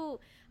still,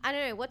 I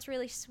don't know. What's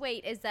really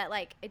sweet is that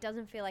like, it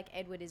doesn't feel like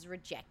Edward is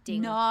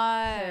rejecting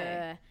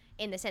her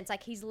in the sense,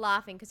 like, he's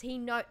laughing because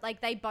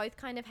like, they both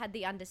kind of had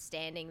the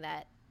understanding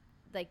that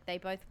like they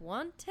both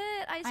want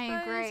it. I suppose.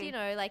 I agree. You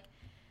know, like,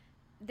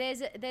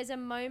 there's a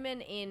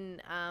moment in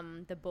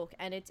the book,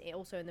 and it's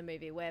also in the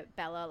movie, where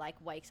Bella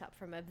like wakes up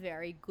from a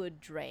very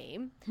good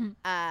dream.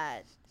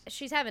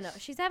 She's having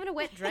a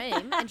wet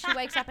dream, and she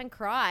wakes up and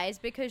cries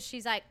because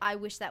she's like, I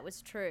wish that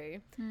was true.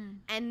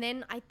 And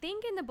then I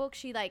think in the book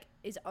she like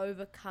is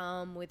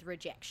overcome with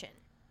rejection.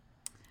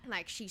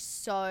 Like, she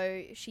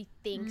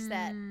thinks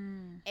that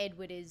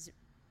Edward is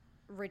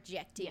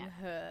rejecting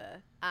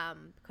her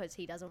because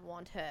he doesn't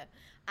want her.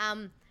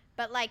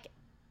 But like,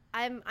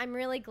 I'm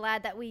really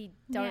glad that we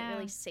don't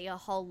really see a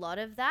whole lot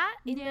of that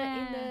in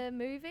the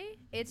movie.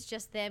 It's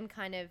just them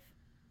kind of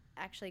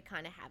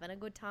having a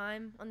good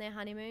time on their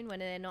honeymoon when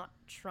they're not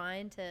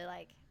trying to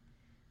like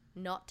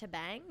not to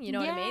bang. You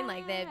know what I mean?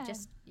 Like, they're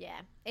just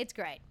it's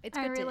great. It's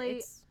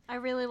good. I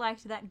really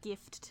liked that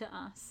gift to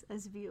us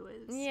as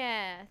viewers.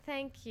 Yeah,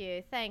 thank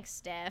you. Thanks,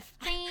 Steph.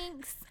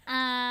 Thanks.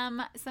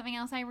 Something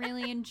else I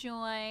really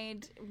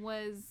enjoyed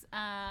was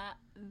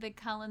the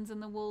Cullens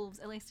and the Wolves,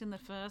 at least in the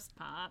first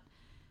part,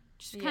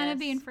 just kind of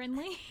being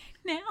friendly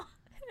now.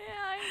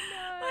 Yeah, I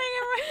know. Like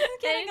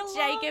everyone's getting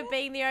along. Jacob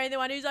being the only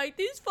one who's like,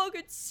 this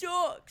fucking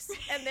sucks.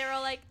 And they're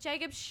all like,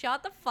 Jacob,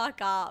 shut the fuck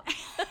up.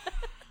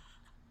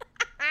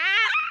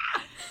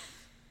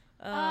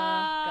 Oh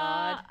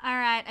God! All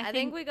right, I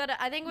think we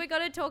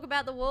gotta talk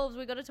about the Wolves.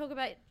 We gotta talk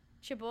about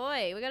your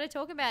boy. We gotta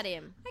talk about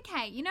him.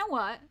 Okay, you know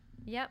what?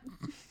 Yep.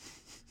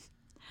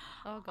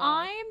 Oh God!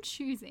 I am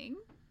choosing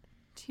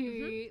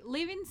to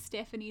live in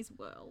Stephanie's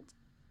world.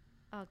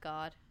 Oh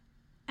God!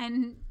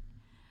 And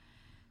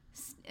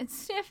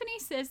Stephanie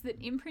says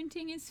that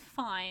imprinting is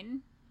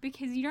fine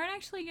because you don't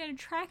actually get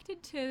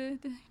attracted to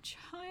the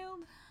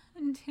child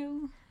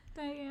until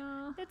they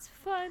are. It's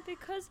fun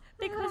because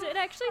it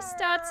actually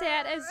starts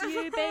out as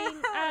you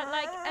being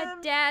like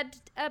a dad,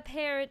 a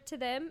parent to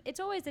them. It's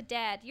always a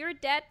dad. You're a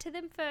dad to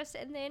them first,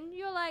 and then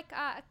you're like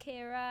a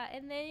carer,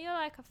 and then you're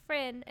like a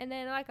friend, and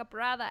then like a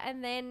brother,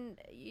 and then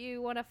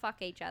you want to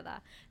fuck each other.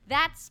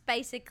 That's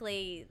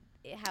basically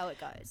how it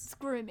goes. It's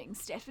grooming,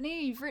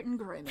 Stephanie. You've written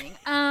grooming.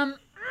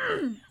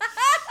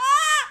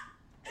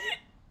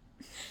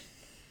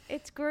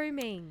 It's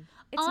grooming.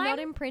 It's not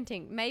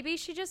imprinting. Maybe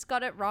she just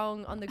got it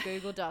wrong on the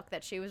Google Doc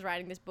that she was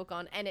writing this book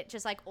on, and it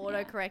just like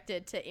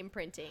auto-corrected to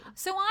imprinting.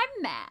 So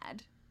I'm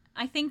mad,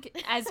 I think,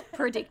 as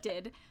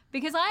predicted,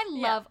 because I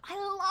love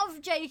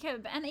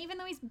Jacob, and even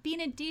though he's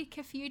been a dick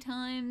a few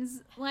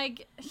times,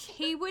 like,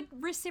 he would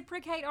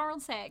reciprocate oral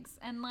sex,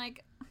 and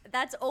like...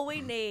 That's all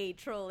we need,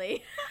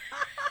 truly.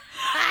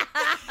 But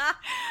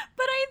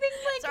I think,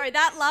 like... Sorry,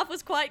 that laugh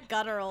was quite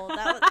guttural.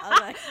 That was, I was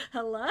like,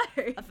 hello.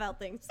 I felt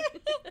things.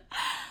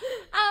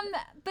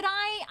 But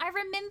I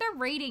remember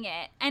reading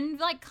it and,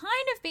 like, kind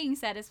of being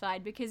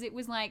satisfied because it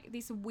was, like,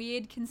 this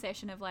weird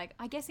concession of, like,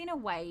 I guess in a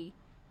way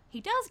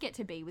he does get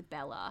to be with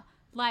Bella.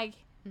 Like,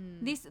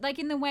 this, like,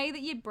 in the way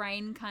that your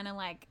brain kind of,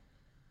 like,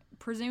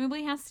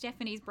 presumably how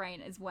Stephanie's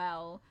brain as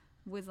well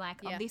was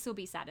like, oh, this will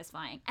be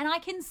satisfying. And I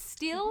can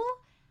still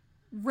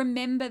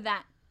remember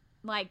that,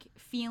 like,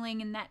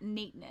 feeling and that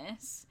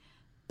neatness.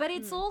 But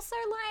it's also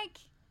like,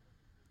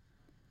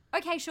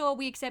 okay, sure,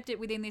 we accept it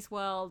within this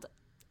world,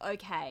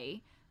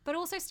 okay. But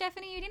also,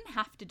 Stephanie, you didn't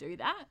have to do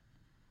that.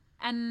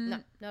 And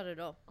no, not at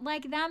all.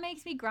 Like, that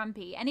makes me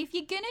grumpy. And if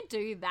you're going to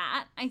do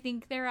that, I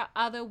think there are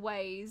other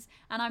ways.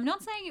 And I'm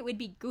not saying it would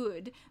be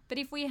good, but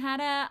if we had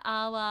a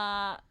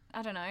la,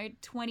 I don't know,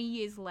 20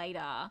 years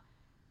later,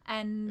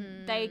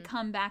 and they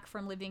come back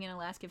from living in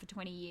Alaska for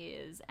 20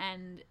 years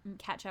and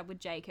catch up with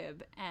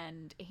Jacob,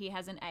 and he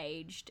hasn't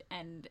aged,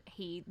 and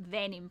he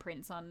then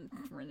imprints on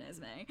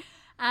Renesmee.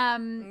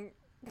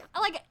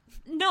 Like,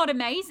 not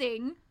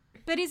amazing,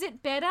 but is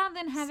it better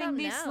than having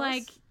Something this, else.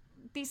 like,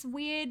 this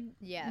weird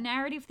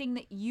narrative thing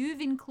that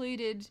you've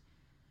included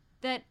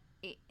that...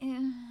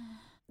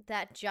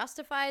 that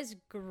justifies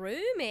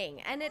grooming,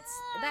 and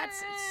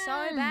that's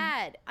so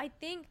bad. I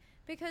think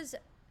because,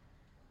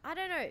 I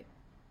don't know,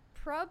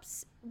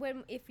 probs,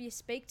 if you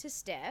speak to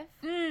Steph,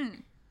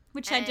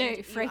 which I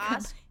do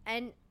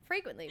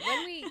frequently,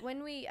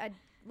 when we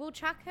we'll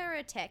chuck her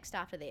a text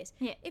after this.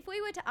 Yeah. If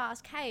we were to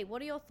ask, hey,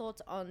 what are your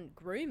thoughts on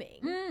grooming?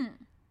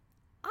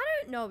 I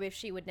don't know if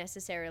she would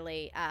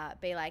necessarily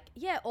be like,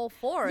 yeah, all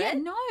for it. Yeah,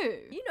 no.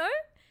 You know?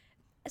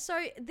 So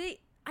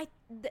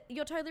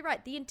you're totally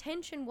right. The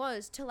intention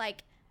was to,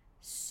 like,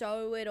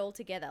 sew it all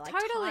together, like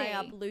tie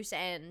up loose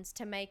ends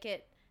to make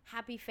it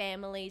happy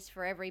families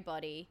for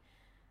everybody.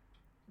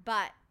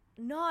 But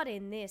not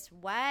in this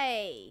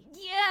way.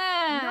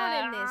 Yeah.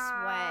 Not in this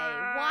way.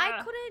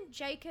 Why couldn't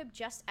Jacob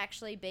just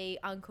actually be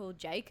Uncle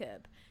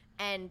Jacob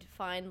and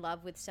find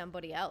love with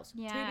somebody else?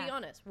 Yeah. To be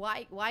honest,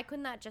 why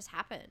couldn't that just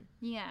happen?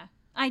 Yeah.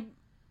 I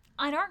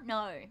don't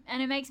know.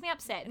 And it makes me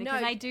upset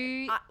because I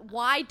do...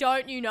 why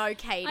don't you know,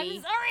 Katie?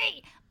 I'm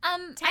sorry.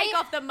 Take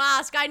off the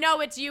mask. I know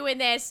it's you in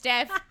there,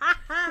 Steph.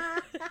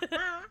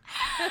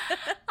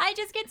 I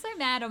just get so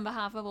mad on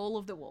behalf of all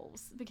of the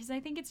wolves because I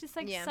think it's just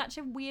like such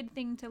a weird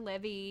thing to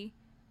levy.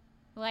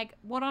 Like,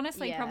 what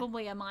honestly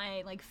probably are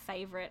my, like,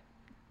 favorite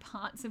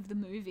parts of the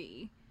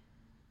movie.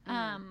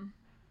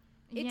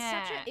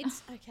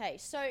 It's okay.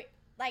 So,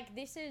 like,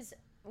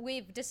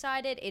 we've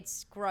decided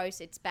it's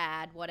gross, it's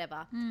bad,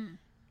 whatever.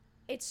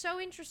 It's so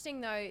interesting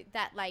though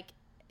that, like,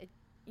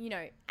 you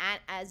know,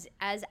 as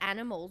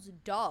animals,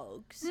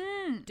 dogs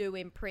do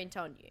imprint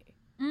on you.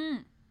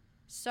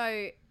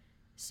 So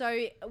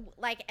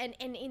like, and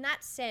in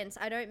that sense,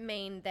 I don't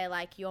mean they're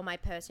like, you're my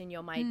person,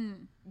 you're my,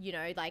 you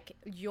know, like,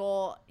 you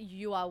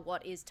are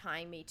what is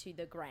tying me to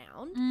the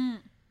ground.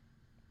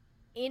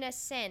 In a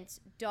sense,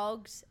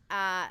 dogs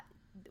are,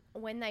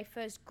 when they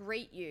first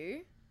greet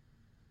you,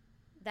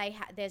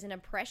 there's an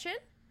impression.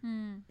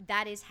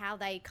 That is how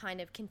they kind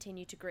of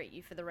continue to greet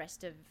you for the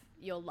rest of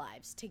your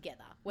lives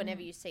together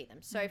whenever you see them.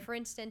 So, for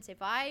instance,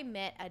 if I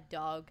met a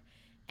dog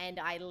and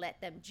I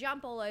let them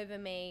jump all over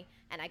me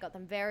and I got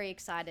them very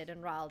excited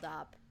and riled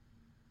up,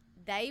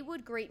 they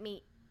would greet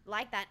me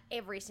like that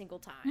every single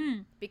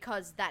time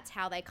because that's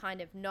how they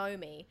kind of know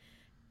me.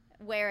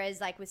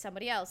 Whereas like with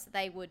somebody else,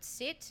 they would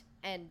sit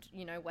and,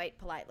 you know, wait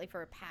politely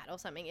for a pat or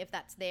something if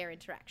that's their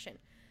interaction.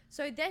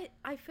 So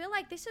I feel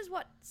like this is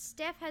what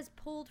Steph has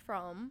pulled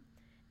from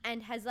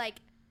and has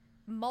like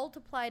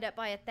multiplied it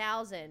by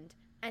 1,000.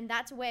 And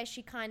that's where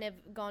she kind of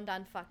gone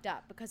done fucked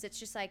up, because it's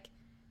just like,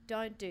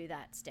 don't do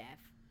that,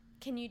 Steph.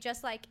 Can you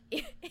just like,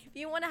 if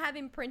you want to have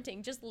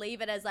imprinting, just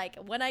leave it as like,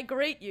 when I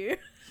greet you,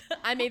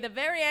 I'm either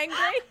very angry,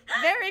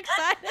 very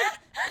excited,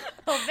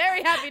 or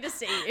very happy to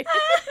see you.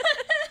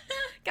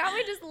 Can't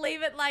we just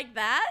leave it like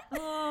that?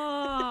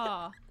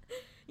 Oh.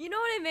 You know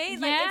what I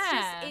mean?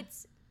 Yeah.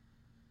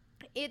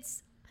 Like,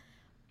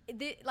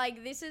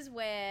 like, this is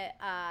where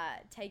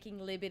taking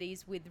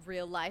liberties with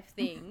real life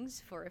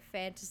things for a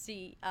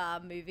fantasy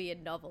movie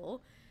and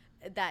novel,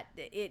 that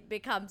it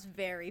becomes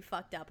very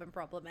fucked up and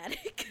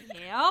problematic.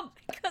 Yep.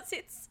 Because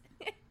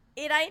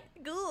it ain't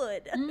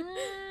good.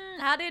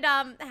 How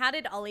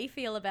did Ollie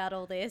feel about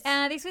all this?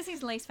 This was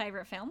his least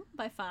favourite film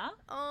by far.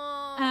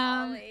 Oh,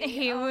 Ollie.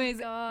 He was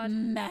God.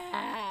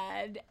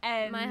 mad.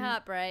 And my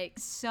heart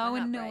breaks. so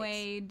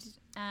annoyed.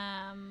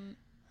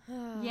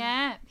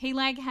 Yeah, he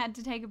like had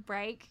to take a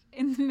break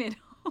in the middle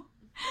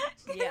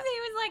because he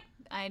was like,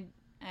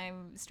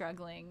 I'm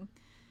struggling.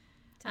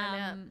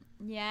 Time out.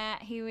 Yeah,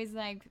 he was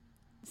like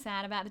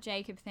sad about the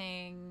Jacob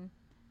thing,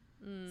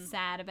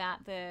 sad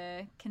about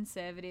the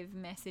conservative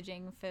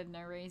messaging for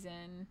no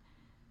reason.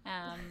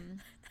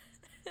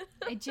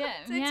 It's for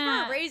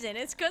a reason.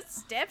 It's because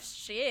Steph's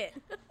shit.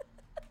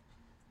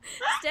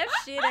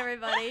 Steph's shit,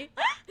 everybody.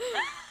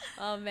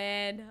 Oh,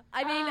 man.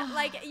 I mean,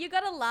 like, you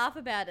got to laugh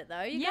about it,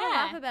 though. You got to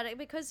laugh about it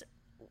because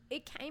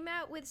it came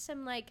out with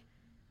some, like,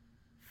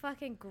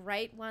 fucking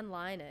great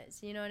one-liners.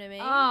 You know what I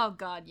mean? Oh,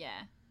 God,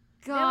 yeah.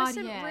 There were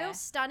some real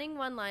stunning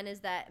one-liners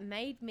that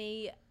made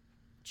me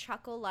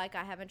chuckle like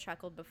I haven't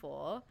chuckled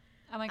before.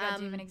 Oh, my God.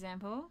 Do you have an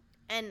example?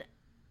 And,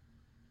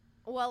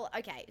 well,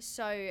 okay.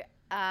 So,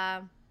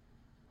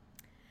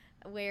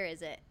 where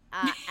is it?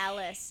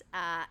 Alice,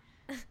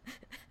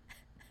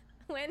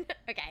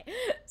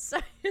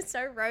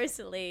 so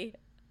Rosalie,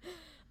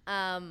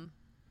 Esme,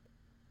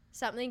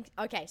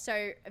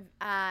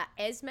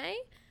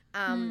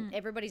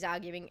 everybody's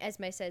arguing.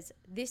 Esme says,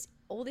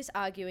 all this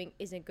arguing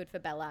isn't good for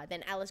Bella.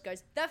 Then Alice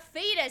goes, the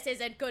fetus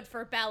isn't good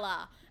for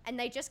Bella. And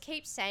they just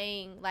keep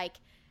saying, like,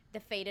 the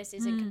fetus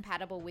isn't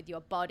compatible with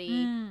your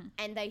body.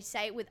 And they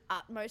say it with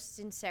utmost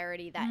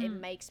sincerity that it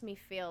makes me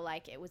feel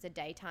like it was a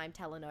daytime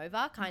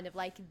telenova, kind of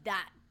like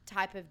that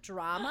type of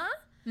drama.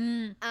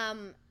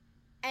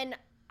 And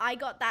I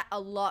got that a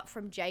lot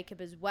from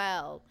Jacob as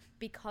well,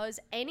 because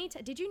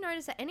did you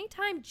notice that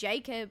anytime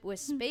Jacob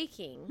was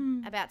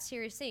speaking about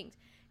serious things,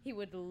 he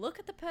would look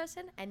at the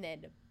person and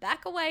then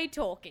back away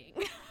talking.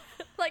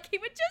 Like, he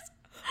would just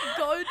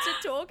go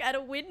to talk at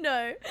a window.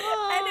 And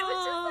it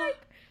was just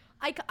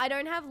like, I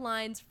don't have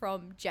lines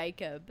from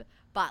Jacob,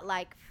 but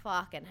like,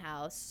 fucking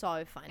hell,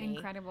 so funny.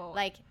 Incredible.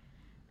 Like,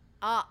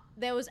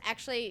 there was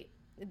actually,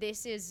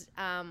 this is,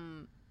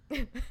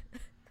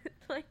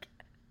 like,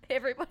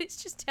 everybody's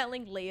just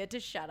telling Leah to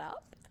shut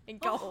up and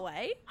go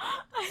away.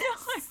 I know.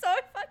 So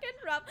fucking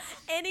rough.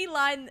 Any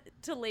line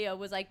to Leah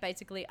was like,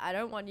 basically, I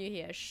don't want you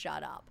here,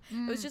 shut up.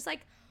 It was just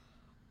like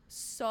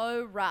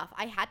so rough.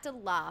 I had to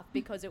laugh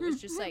because it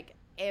was just like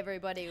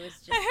everybody was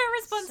just her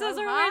responses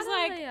are always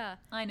like, Leah.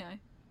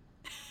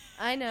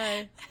 I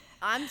know.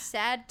 I'm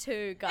sad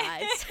too,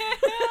 guys.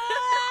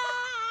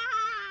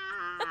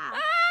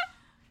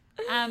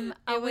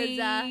 It was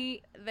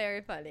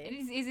very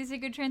funny. Is this a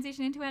good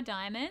transition into our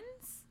diamonds?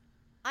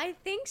 I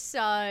think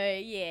so,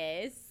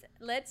 yes.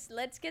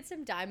 Let's get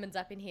some diamonds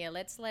up in here.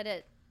 Let's let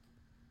it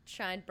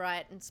shine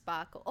bright and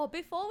sparkle. Oh,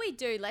 before we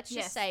do, let's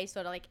just say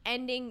sort of like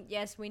ending,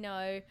 yes, we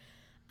know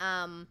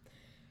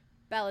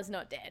Bella's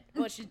not dead.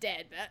 Well, she's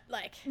dead, but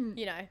like,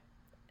 you know,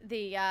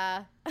 the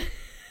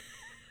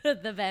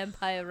the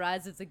vampire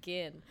rises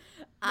again.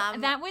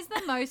 That was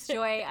the most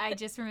joy. I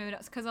just remembered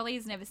because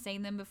Ollie's never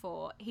seen them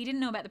before. He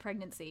didn't know about the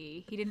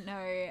pregnancy. He didn't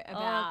know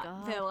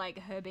about the like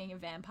her being a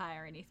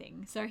vampire or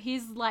anything. So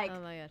he's like,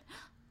 oh my God,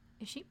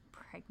 is she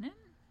pregnant?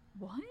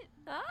 What?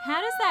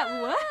 How does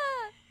that work?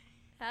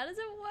 How does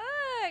it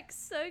work?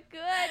 So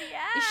good,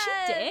 yeah. Is she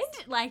dead?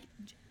 Like,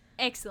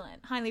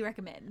 excellent. Highly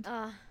recommend.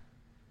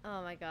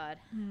 Oh my God.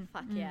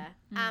 Fuck yeah.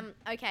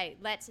 Okay,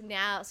 let's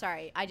now,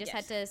 sorry, I just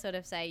had to sort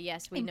of say,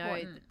 yes, we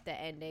know the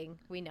ending.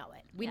 We know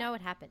it. We know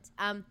what happens.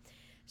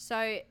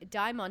 So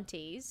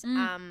Diamontes,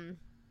 can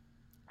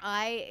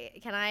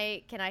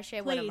I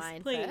share one of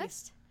mine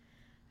first?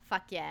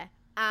 Fuck yeah.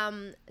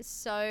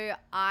 So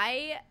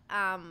I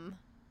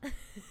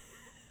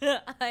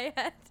I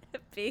had a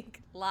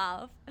big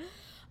laugh.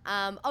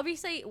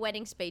 Obviously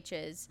wedding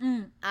speeches.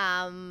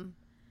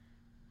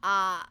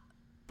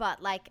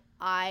 But like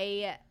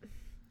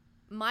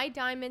my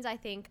diamonds, I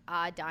think,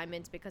 are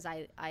diamonds because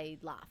I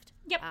laughed.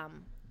 Yep.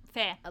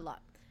 Fair. A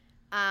lot.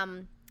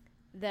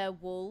 The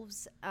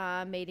wolves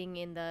meeting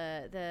in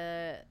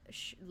the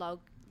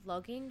log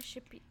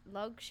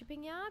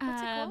shipping yard.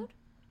 What's it called?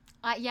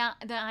 Yeah,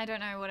 I don't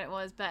know what it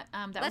was, but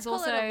that Let's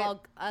was call also it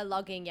a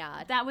logging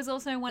yard. that was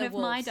also one The of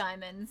my wolves.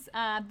 diamonds.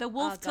 The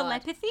wolf God.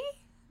 telepathy.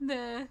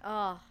 The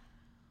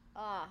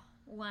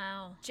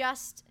Wow.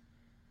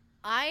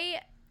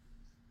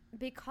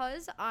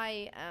 Because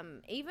I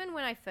even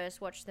when I first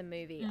watched the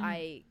movie,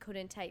 I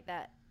couldn't take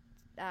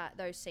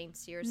those scenes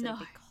seriously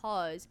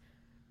because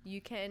you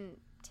can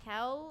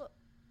tell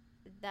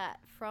that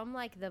from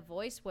like the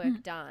voice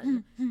work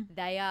done,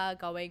 they are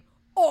going,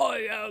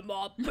 "I am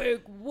a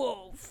big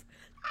wolf."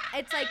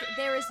 It's like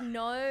there is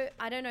no,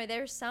 I don't know,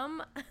 there's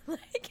some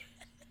like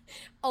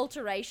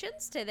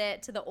alterations to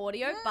the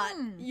audio, but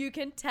you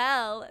can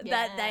tell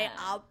that they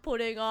are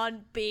putting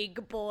on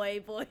big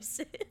boy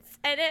voices,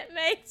 and it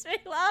makes me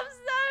laugh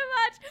so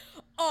much.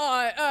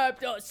 I am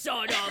the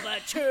son of a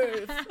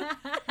chief.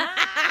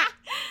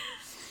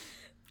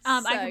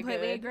 I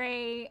completely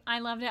agree. I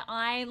loved it.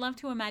 I love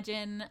to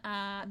imagine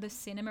the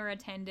cinema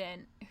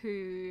attendant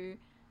who,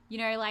 you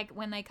know, like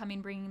when they come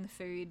in bringing the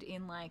food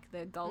in like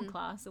the gold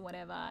class or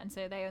whatever, and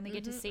so they only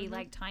get to see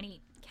like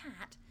tiny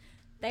cat.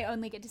 They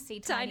only get to see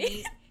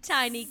tiny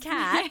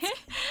cat.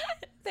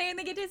 They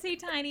only get to see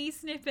tiny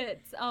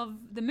snippets of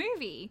the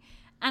movie.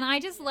 And I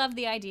just love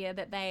the idea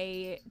that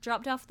they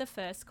dropped off the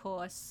first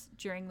course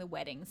during the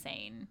wedding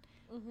scene.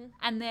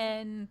 And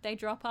then they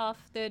drop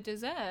off the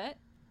dessert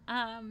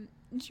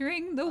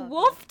during the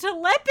wolf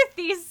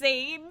telepathy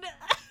scene.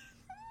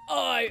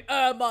 I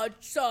am a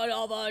son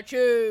of a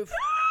chief.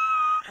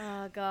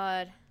 Oh,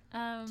 God.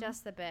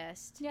 Just the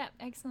best. Yeah,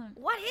 excellent.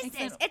 What is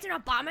this? It's an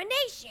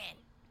abomination.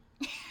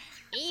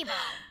 Evil.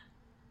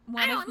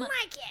 I don't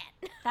like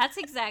it. That's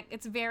exact.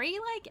 It's very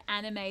like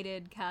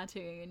animated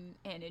cartoon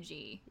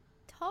energy.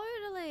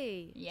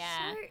 Totally. Yeah.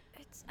 So,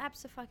 it's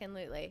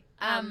abso-fucking-lutely.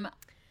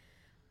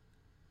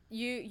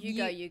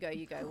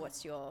 You go.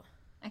 What's your...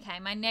 Okay,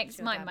 my next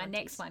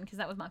one, because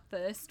that was my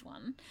first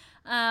one,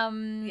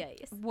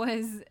 yes.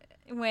 was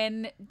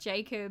when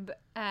Jacob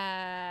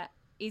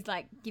is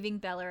like giving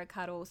Bella a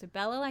cuddle. So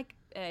Bella like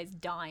is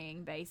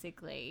dying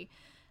basically.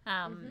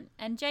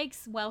 And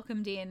Jake's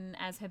welcomed in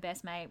as her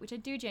best mate, which I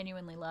do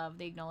genuinely love,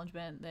 the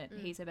acknowledgement that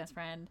he's her best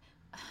friend,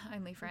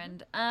 only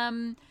friend.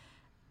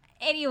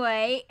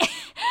 Anyway,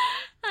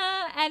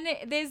 and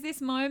there's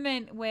this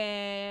moment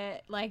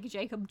where like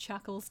Jacob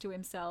chuckles to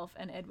himself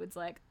and Edward's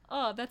like,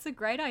 "Oh, that's a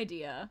great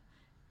idea."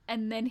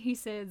 And then he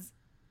says,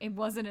 "It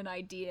wasn't an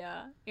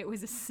idea, it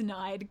was a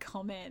snide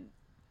comment."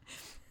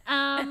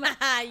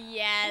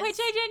 Yes. Which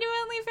I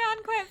genuinely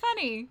found quite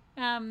funny.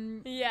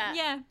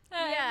 Yeah.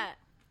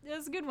 It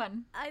was a good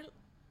one.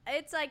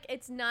 It's like,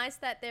 it's nice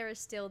that there is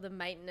still the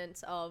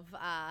maintenance of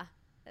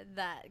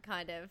that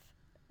kind of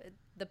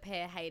the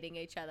pair hating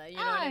each other. You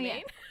know what I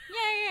mean?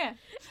 Yeah.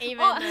 Even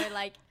though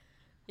like,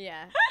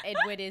 yeah,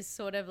 Edward is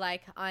sort of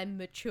like, I'm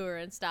mature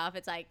and stuff.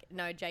 It's like,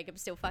 no, Jacob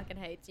still fucking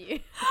hates you.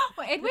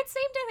 Well, Edward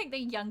seemed, I think, the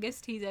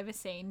youngest he's ever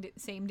seemed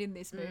in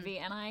this movie,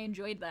 and I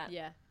enjoyed that.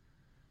 Yeah.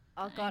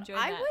 Oh God,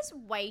 I was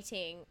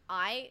waiting.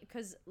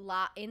 Because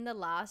in the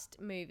last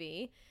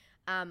movie,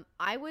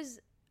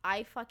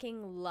 I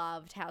fucking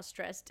loved how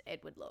stressed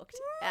Edward looked.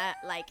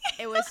 Like,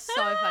 it was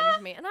so funny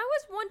for me. And I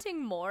was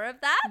wanting more of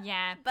that.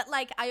 Yeah. But,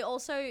 like, I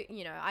also,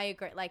 you know, I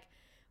agree. Like,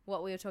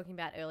 what we were talking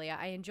about earlier,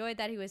 I enjoyed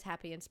that he was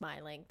happy and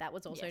smiling. That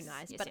was also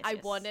nice. But I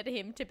wanted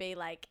him to be,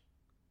 like,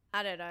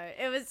 I don't know.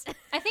 It was...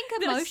 I think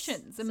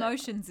emotions.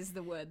 Emotions is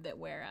the word that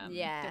we're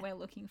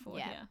looking for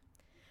here.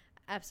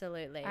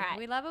 Absolutely. Right.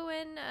 We love it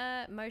when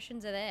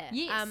emotions are there.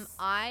 Yes.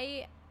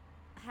 I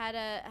had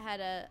a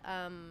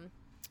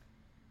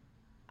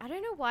I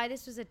don't know why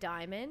this was a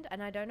diamond,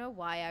 and I don't know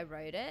why I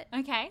wrote it.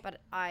 Okay. But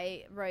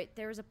I wrote,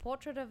 there is a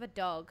portrait of a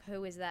dog.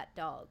 Who is that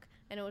dog?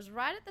 And it was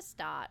right at the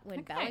start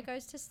when Bella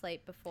goes to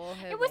sleep before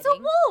her It was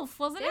wedding. a wolf,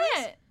 wasn't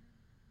it?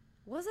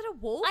 Was it a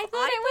wolf? I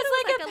thought it was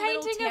like a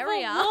painting of a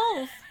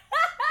wolf.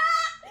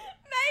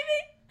 Maybe.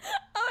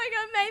 Oh my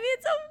God, maybe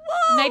it's a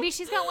wolf. Maybe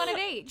she's got one of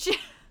each.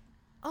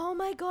 Oh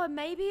my God,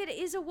 maybe it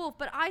is a wolf,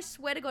 but I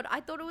swear to God,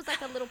 I thought it was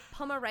like a little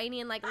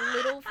Pomeranian, like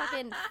little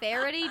fucking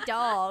ferrety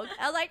dog.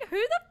 I was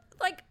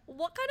like,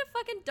 what kind of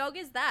fucking dog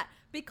is that?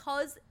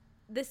 Because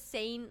the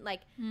scene,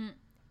 like,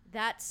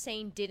 that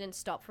scene didn't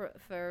stop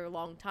for a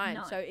long time.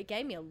 No. So it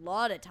gave me a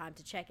lot of time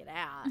to check it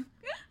out.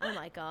 Oh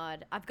my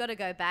God. I've got to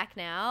go back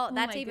now.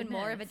 That's even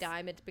more of a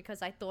diamond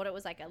because I thought it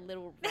was like a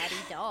little ratty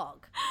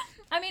dog.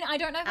 I mean, I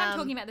don't know if I'm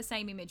talking about the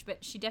same image,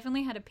 but she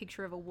definitely had a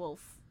picture of a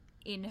wolf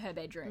in her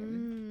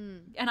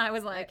bedroom. And I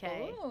was like,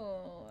 okay. Oh,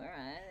 all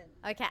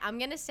right. Okay, I'm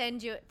going to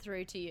send it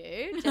through to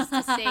you just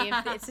to see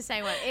if it's the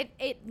same one.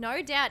 It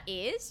no doubt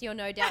is. You're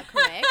no doubt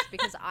correct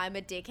because I'm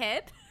a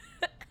dickhead.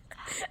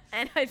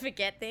 And I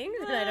forget things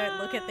and I don't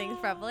look at things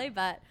properly,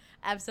 but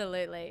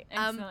absolutely.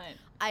 Excellent.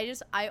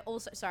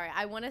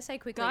 I want to say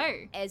quickly,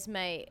 Go.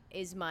 Esme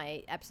is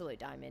my absolute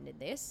diamond in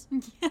this.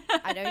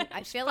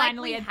 I feel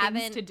Finally like we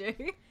haven't to do.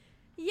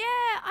 Yeah,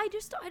 I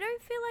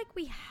don't feel like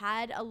we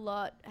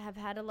have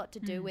had a lot to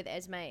do with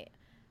Esme,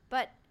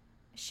 but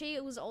she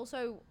was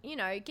also, you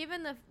know,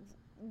 given the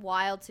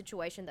wild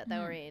situation that they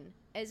were in,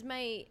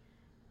 Esme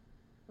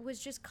was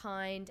just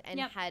kind and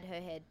had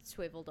her head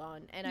swiveled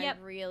on, and I Yep.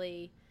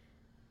 really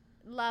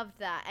loved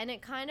that. And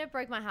it kind of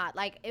broke my heart.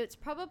 Like, it's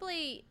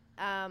probably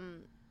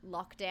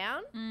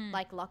lockdown,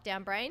 like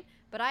lockdown brain,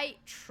 but I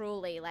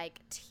truly like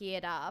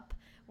teared up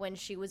when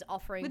she was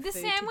offering With the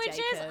food sandwiches?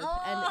 to Jacob.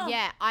 Oh. And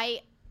yeah,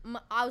 I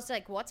was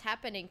like, what's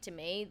happening to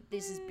me?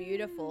 This is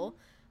beautiful.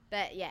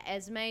 But yeah,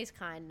 Esme's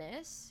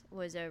kindness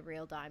was a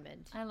real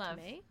diamond to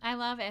me. I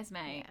love Esme.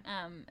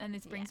 Yeah. And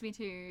this brings me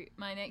to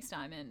my next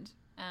diamond,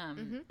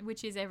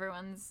 which is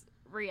everyone's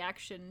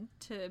reaction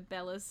to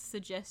Bella's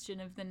suggestion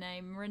of the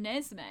name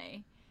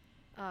Renesmee.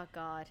 Oh,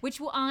 God.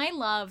 Which I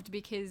loved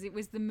because it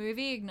was the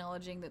movie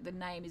acknowledging that the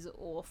name is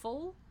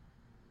awful.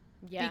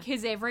 Yeah.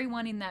 Because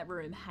everyone in that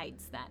room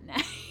hates that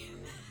name.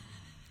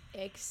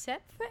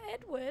 Except for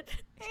Edward.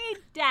 He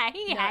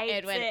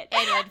hates it.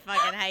 Edward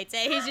fucking hates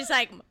it. He's just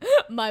like,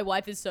 my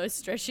wife is so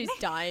stressed. She's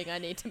dying. I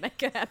need to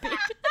make her happy.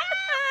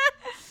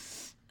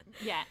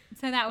 Yeah.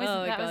 So that was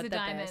God, a the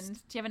diamond.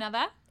 best. Do you have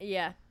another?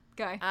 Yeah.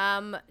 Go.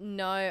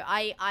 No,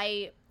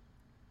 I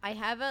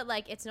have a,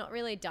 like, it's not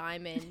really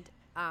diamond.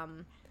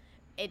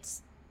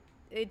 It's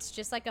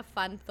just like a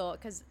fun thought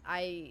because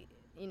my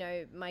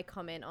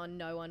comment on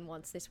no one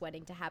wants this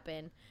wedding to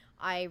happen,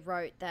 I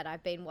wrote that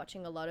I've been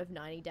watching a lot of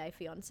 90 Day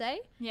Fiancé.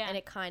 Yeah. And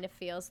it kind of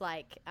feels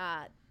like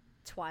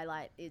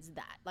Twilight is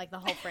that. Like, the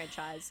whole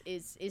franchise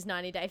is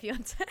 90 Day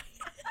Fiancé.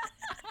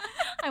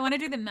 I want to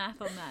do the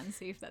math on that and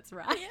see if that's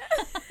right.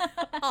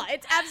 Oh,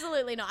 it's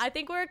absolutely not. I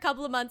think we're a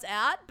couple of months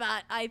out,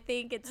 but I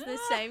think it's the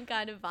same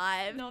kind of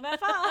vibe. Not that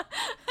far.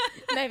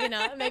 Maybe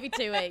not. Maybe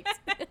 2 weeks.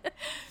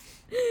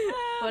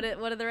 What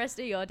are the rest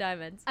of your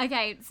diamonds?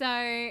 Okay,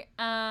 so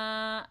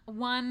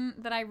one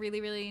that I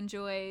really, really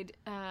enjoyed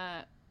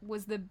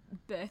was the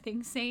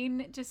birthing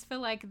scene, just for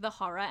like the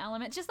horror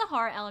element, just the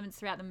horror elements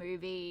throughout the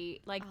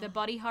movie, like the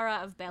body horror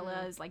of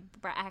Bella's like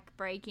back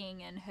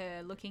breaking and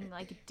her looking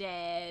like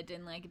dead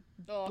and like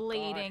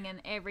bleeding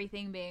and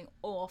everything being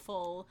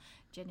awful.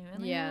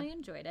 Genuinely really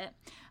enjoyed it.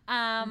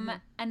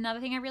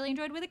 Another thing I really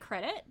enjoyed were the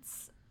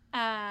credits.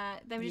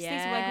 They were just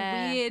these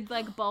like weird,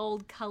 like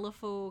bold,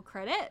 colourful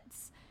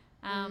credits.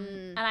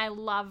 And I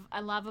love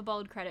a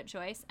bold credit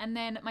choice. And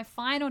then my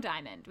final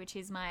diamond, which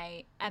is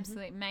my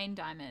absolute main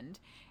diamond,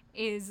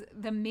 is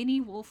the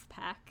mini wolf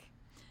pack.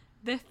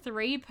 The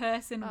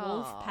 3-person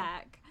wolf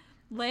pack,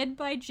 led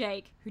by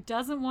Jake, who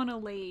doesn't want to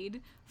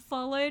lead,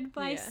 followed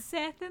by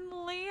Seth and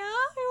Leah,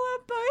 who are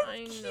both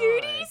cuties,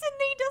 and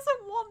he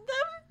doesn't want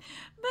them.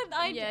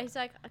 But he's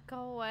like, go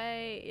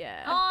away.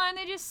 Yeah. Oh, and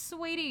they're just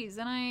sweeties,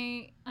 and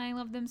I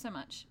love them so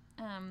much.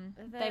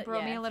 They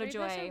brought me a lot of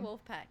joy. 3-person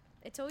wolf pack.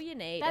 It's all you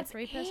need. That's a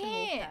 3-person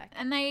wolf pack.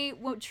 And they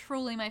were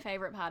truly my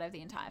favorite part of the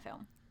entire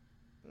film.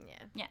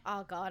 Yeah.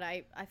 Oh God,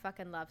 I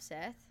fucking love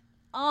Seth.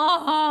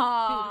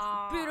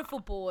 Oh, beautiful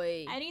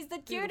boy. And he's the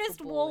cutest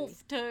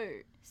wolf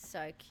too.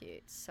 So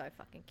cute, so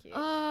fucking cute.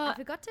 I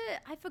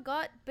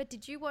forgot. But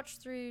did you watch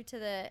through to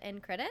the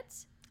end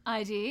credits?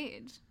 I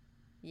did.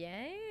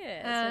 Yeah,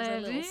 so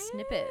there's a little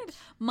snippet.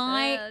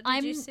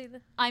 Did you see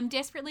the? I'm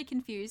desperately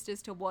confused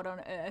as to what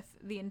on earth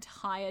the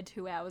entire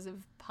 2 hours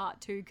of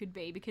part 2 could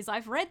be, because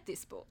I've read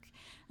this book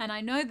and I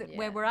know that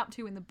where we're up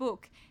to in the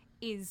book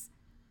is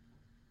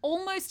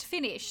almost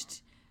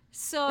finished.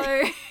 So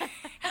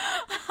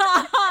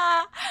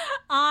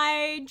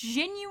I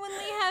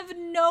genuinely have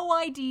no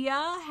idea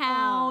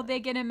how they're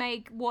going to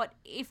make what,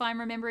 if I'm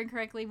remembering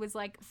correctly, was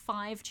like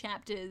 5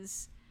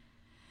 chapters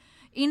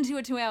into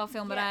a 2-hour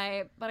film, but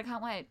I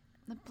can't wait.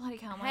 I bloody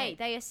can't wait. Hey,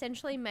 they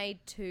essentially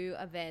made 2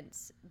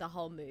 events the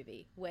whole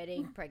movie: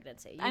 wedding,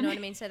 pregnancy. You know what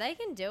I mean? So they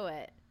can do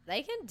it.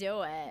 They can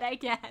do it. They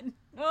can.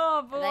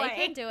 Oh boy. They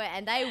can do it,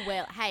 and they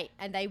will. Hey,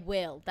 and they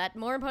will. That,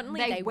 more importantly,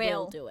 they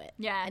will do it.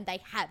 Yeah. And they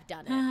have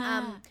done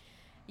it.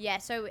 Yeah,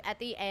 so at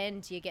the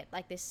end you get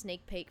like this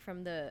sneak peek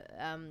from the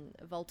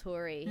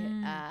Volturi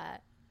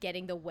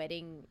getting the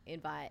wedding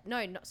invite.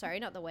 No, not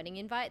the wedding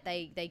invite.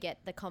 They get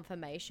the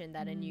confirmation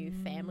that a new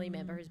family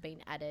member has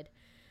been added.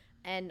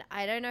 And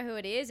I don't know who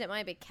it is. It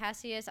might be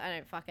Cassius. I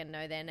don't fucking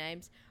know their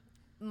names.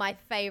 My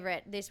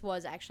favorite, this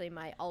was actually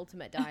my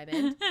ultimate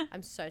diamond.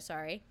 I'm so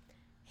sorry.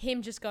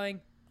 Him just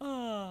going,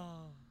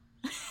 oh.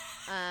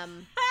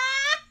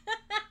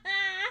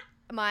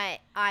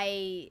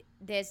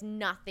 There's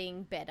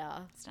nothing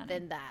better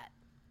than that.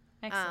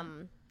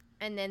 Excellent.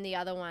 And then the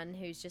other one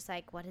who's just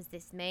like, what does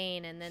this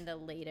mean? And then the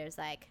leader's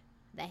like,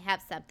 they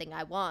have something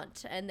I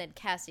want. And then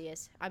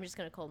Cassius, I'm just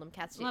going to call him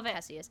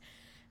Cassius,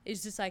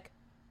 is just like,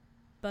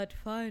 but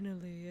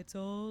finally it's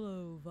all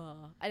over.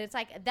 And it's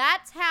like,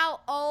 that's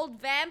how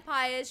old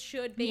vampires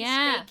should be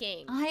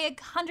speaking. I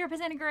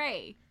 100%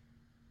 agree.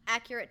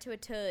 Accurate to a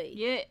T.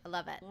 Yeah. I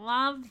love it.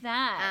 Love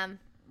that.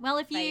 Well,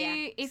 if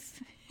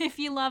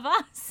you love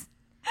us,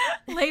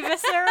 leave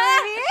us a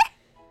review.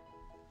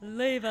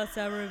 Leave us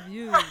a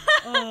review.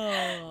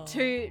 Oh.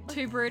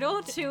 Too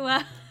brutal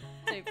to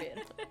Too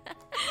beautiful.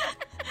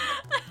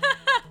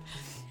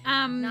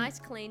 Nice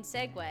clean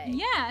segue.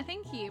 Yeah,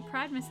 thank you.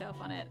 Pride myself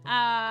on it.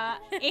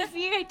 If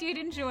you did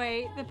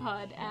enjoy the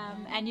pod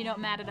and you're not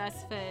mad at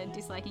us for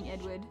disliking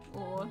Edward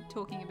or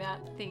talking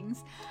about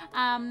things,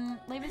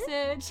 leave us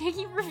a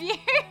cheeky review.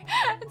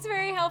 It's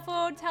very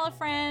helpful. Tell a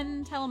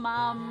friend, tell a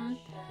mum,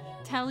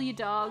 tell your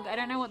dog. I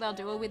don't know what they'll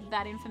do with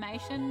that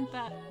information,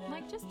 but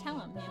like just tell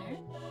them, you know.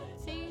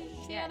 See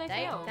how they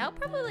feel. They'll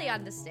probably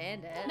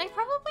understand it. They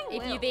probably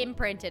will. If you've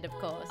imprinted, of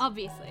course.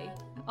 Obviously.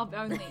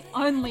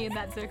 Only in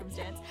that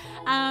circumstance.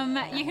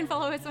 You can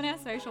follow us on our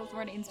socials.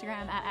 We're on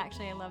Instagram at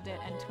Actually I Loved It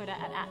and Twitter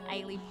at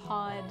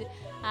AileyPod.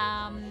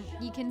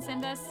 You can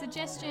send us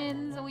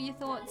suggestions or your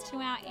thoughts to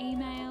our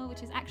email,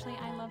 which is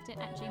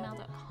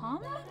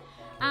actuallyilovedit@gmail.com.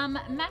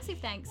 Massive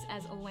thanks,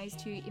 as always,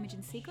 to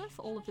Imogen Siegler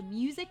for all of the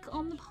music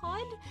on the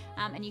pod.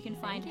 And you can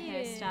find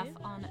her stuff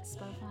on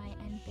Spotify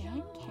and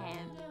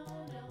Bandcamp.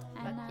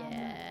 And,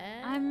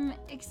 I'm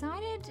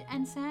excited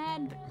and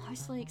sad, but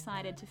mostly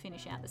excited to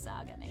finish out the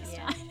saga next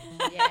time.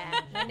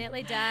 Yeah, we're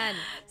nearly done.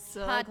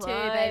 So Part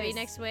close. 2, baby,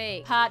 next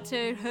week. Part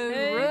 2,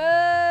 hooray!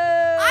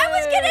 I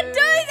was going to do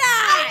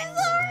that!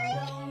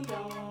 I'm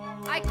sorry.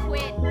 I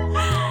quit.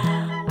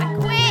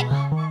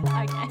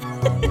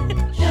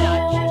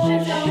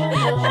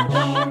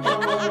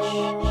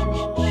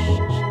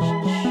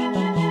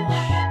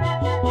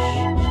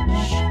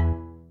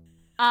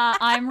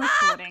 I'm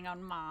recording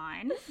on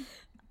mine.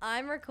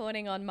 I'm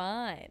recording on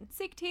mine.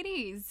 Sick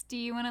titties. Do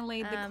you want to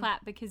lead the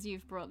clap because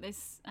you've brought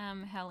this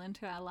hell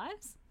into our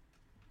lives?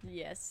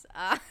 Yes.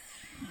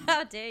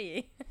 How dare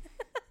you?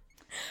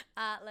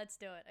 Let's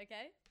do it,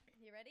 okay?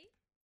 You ready?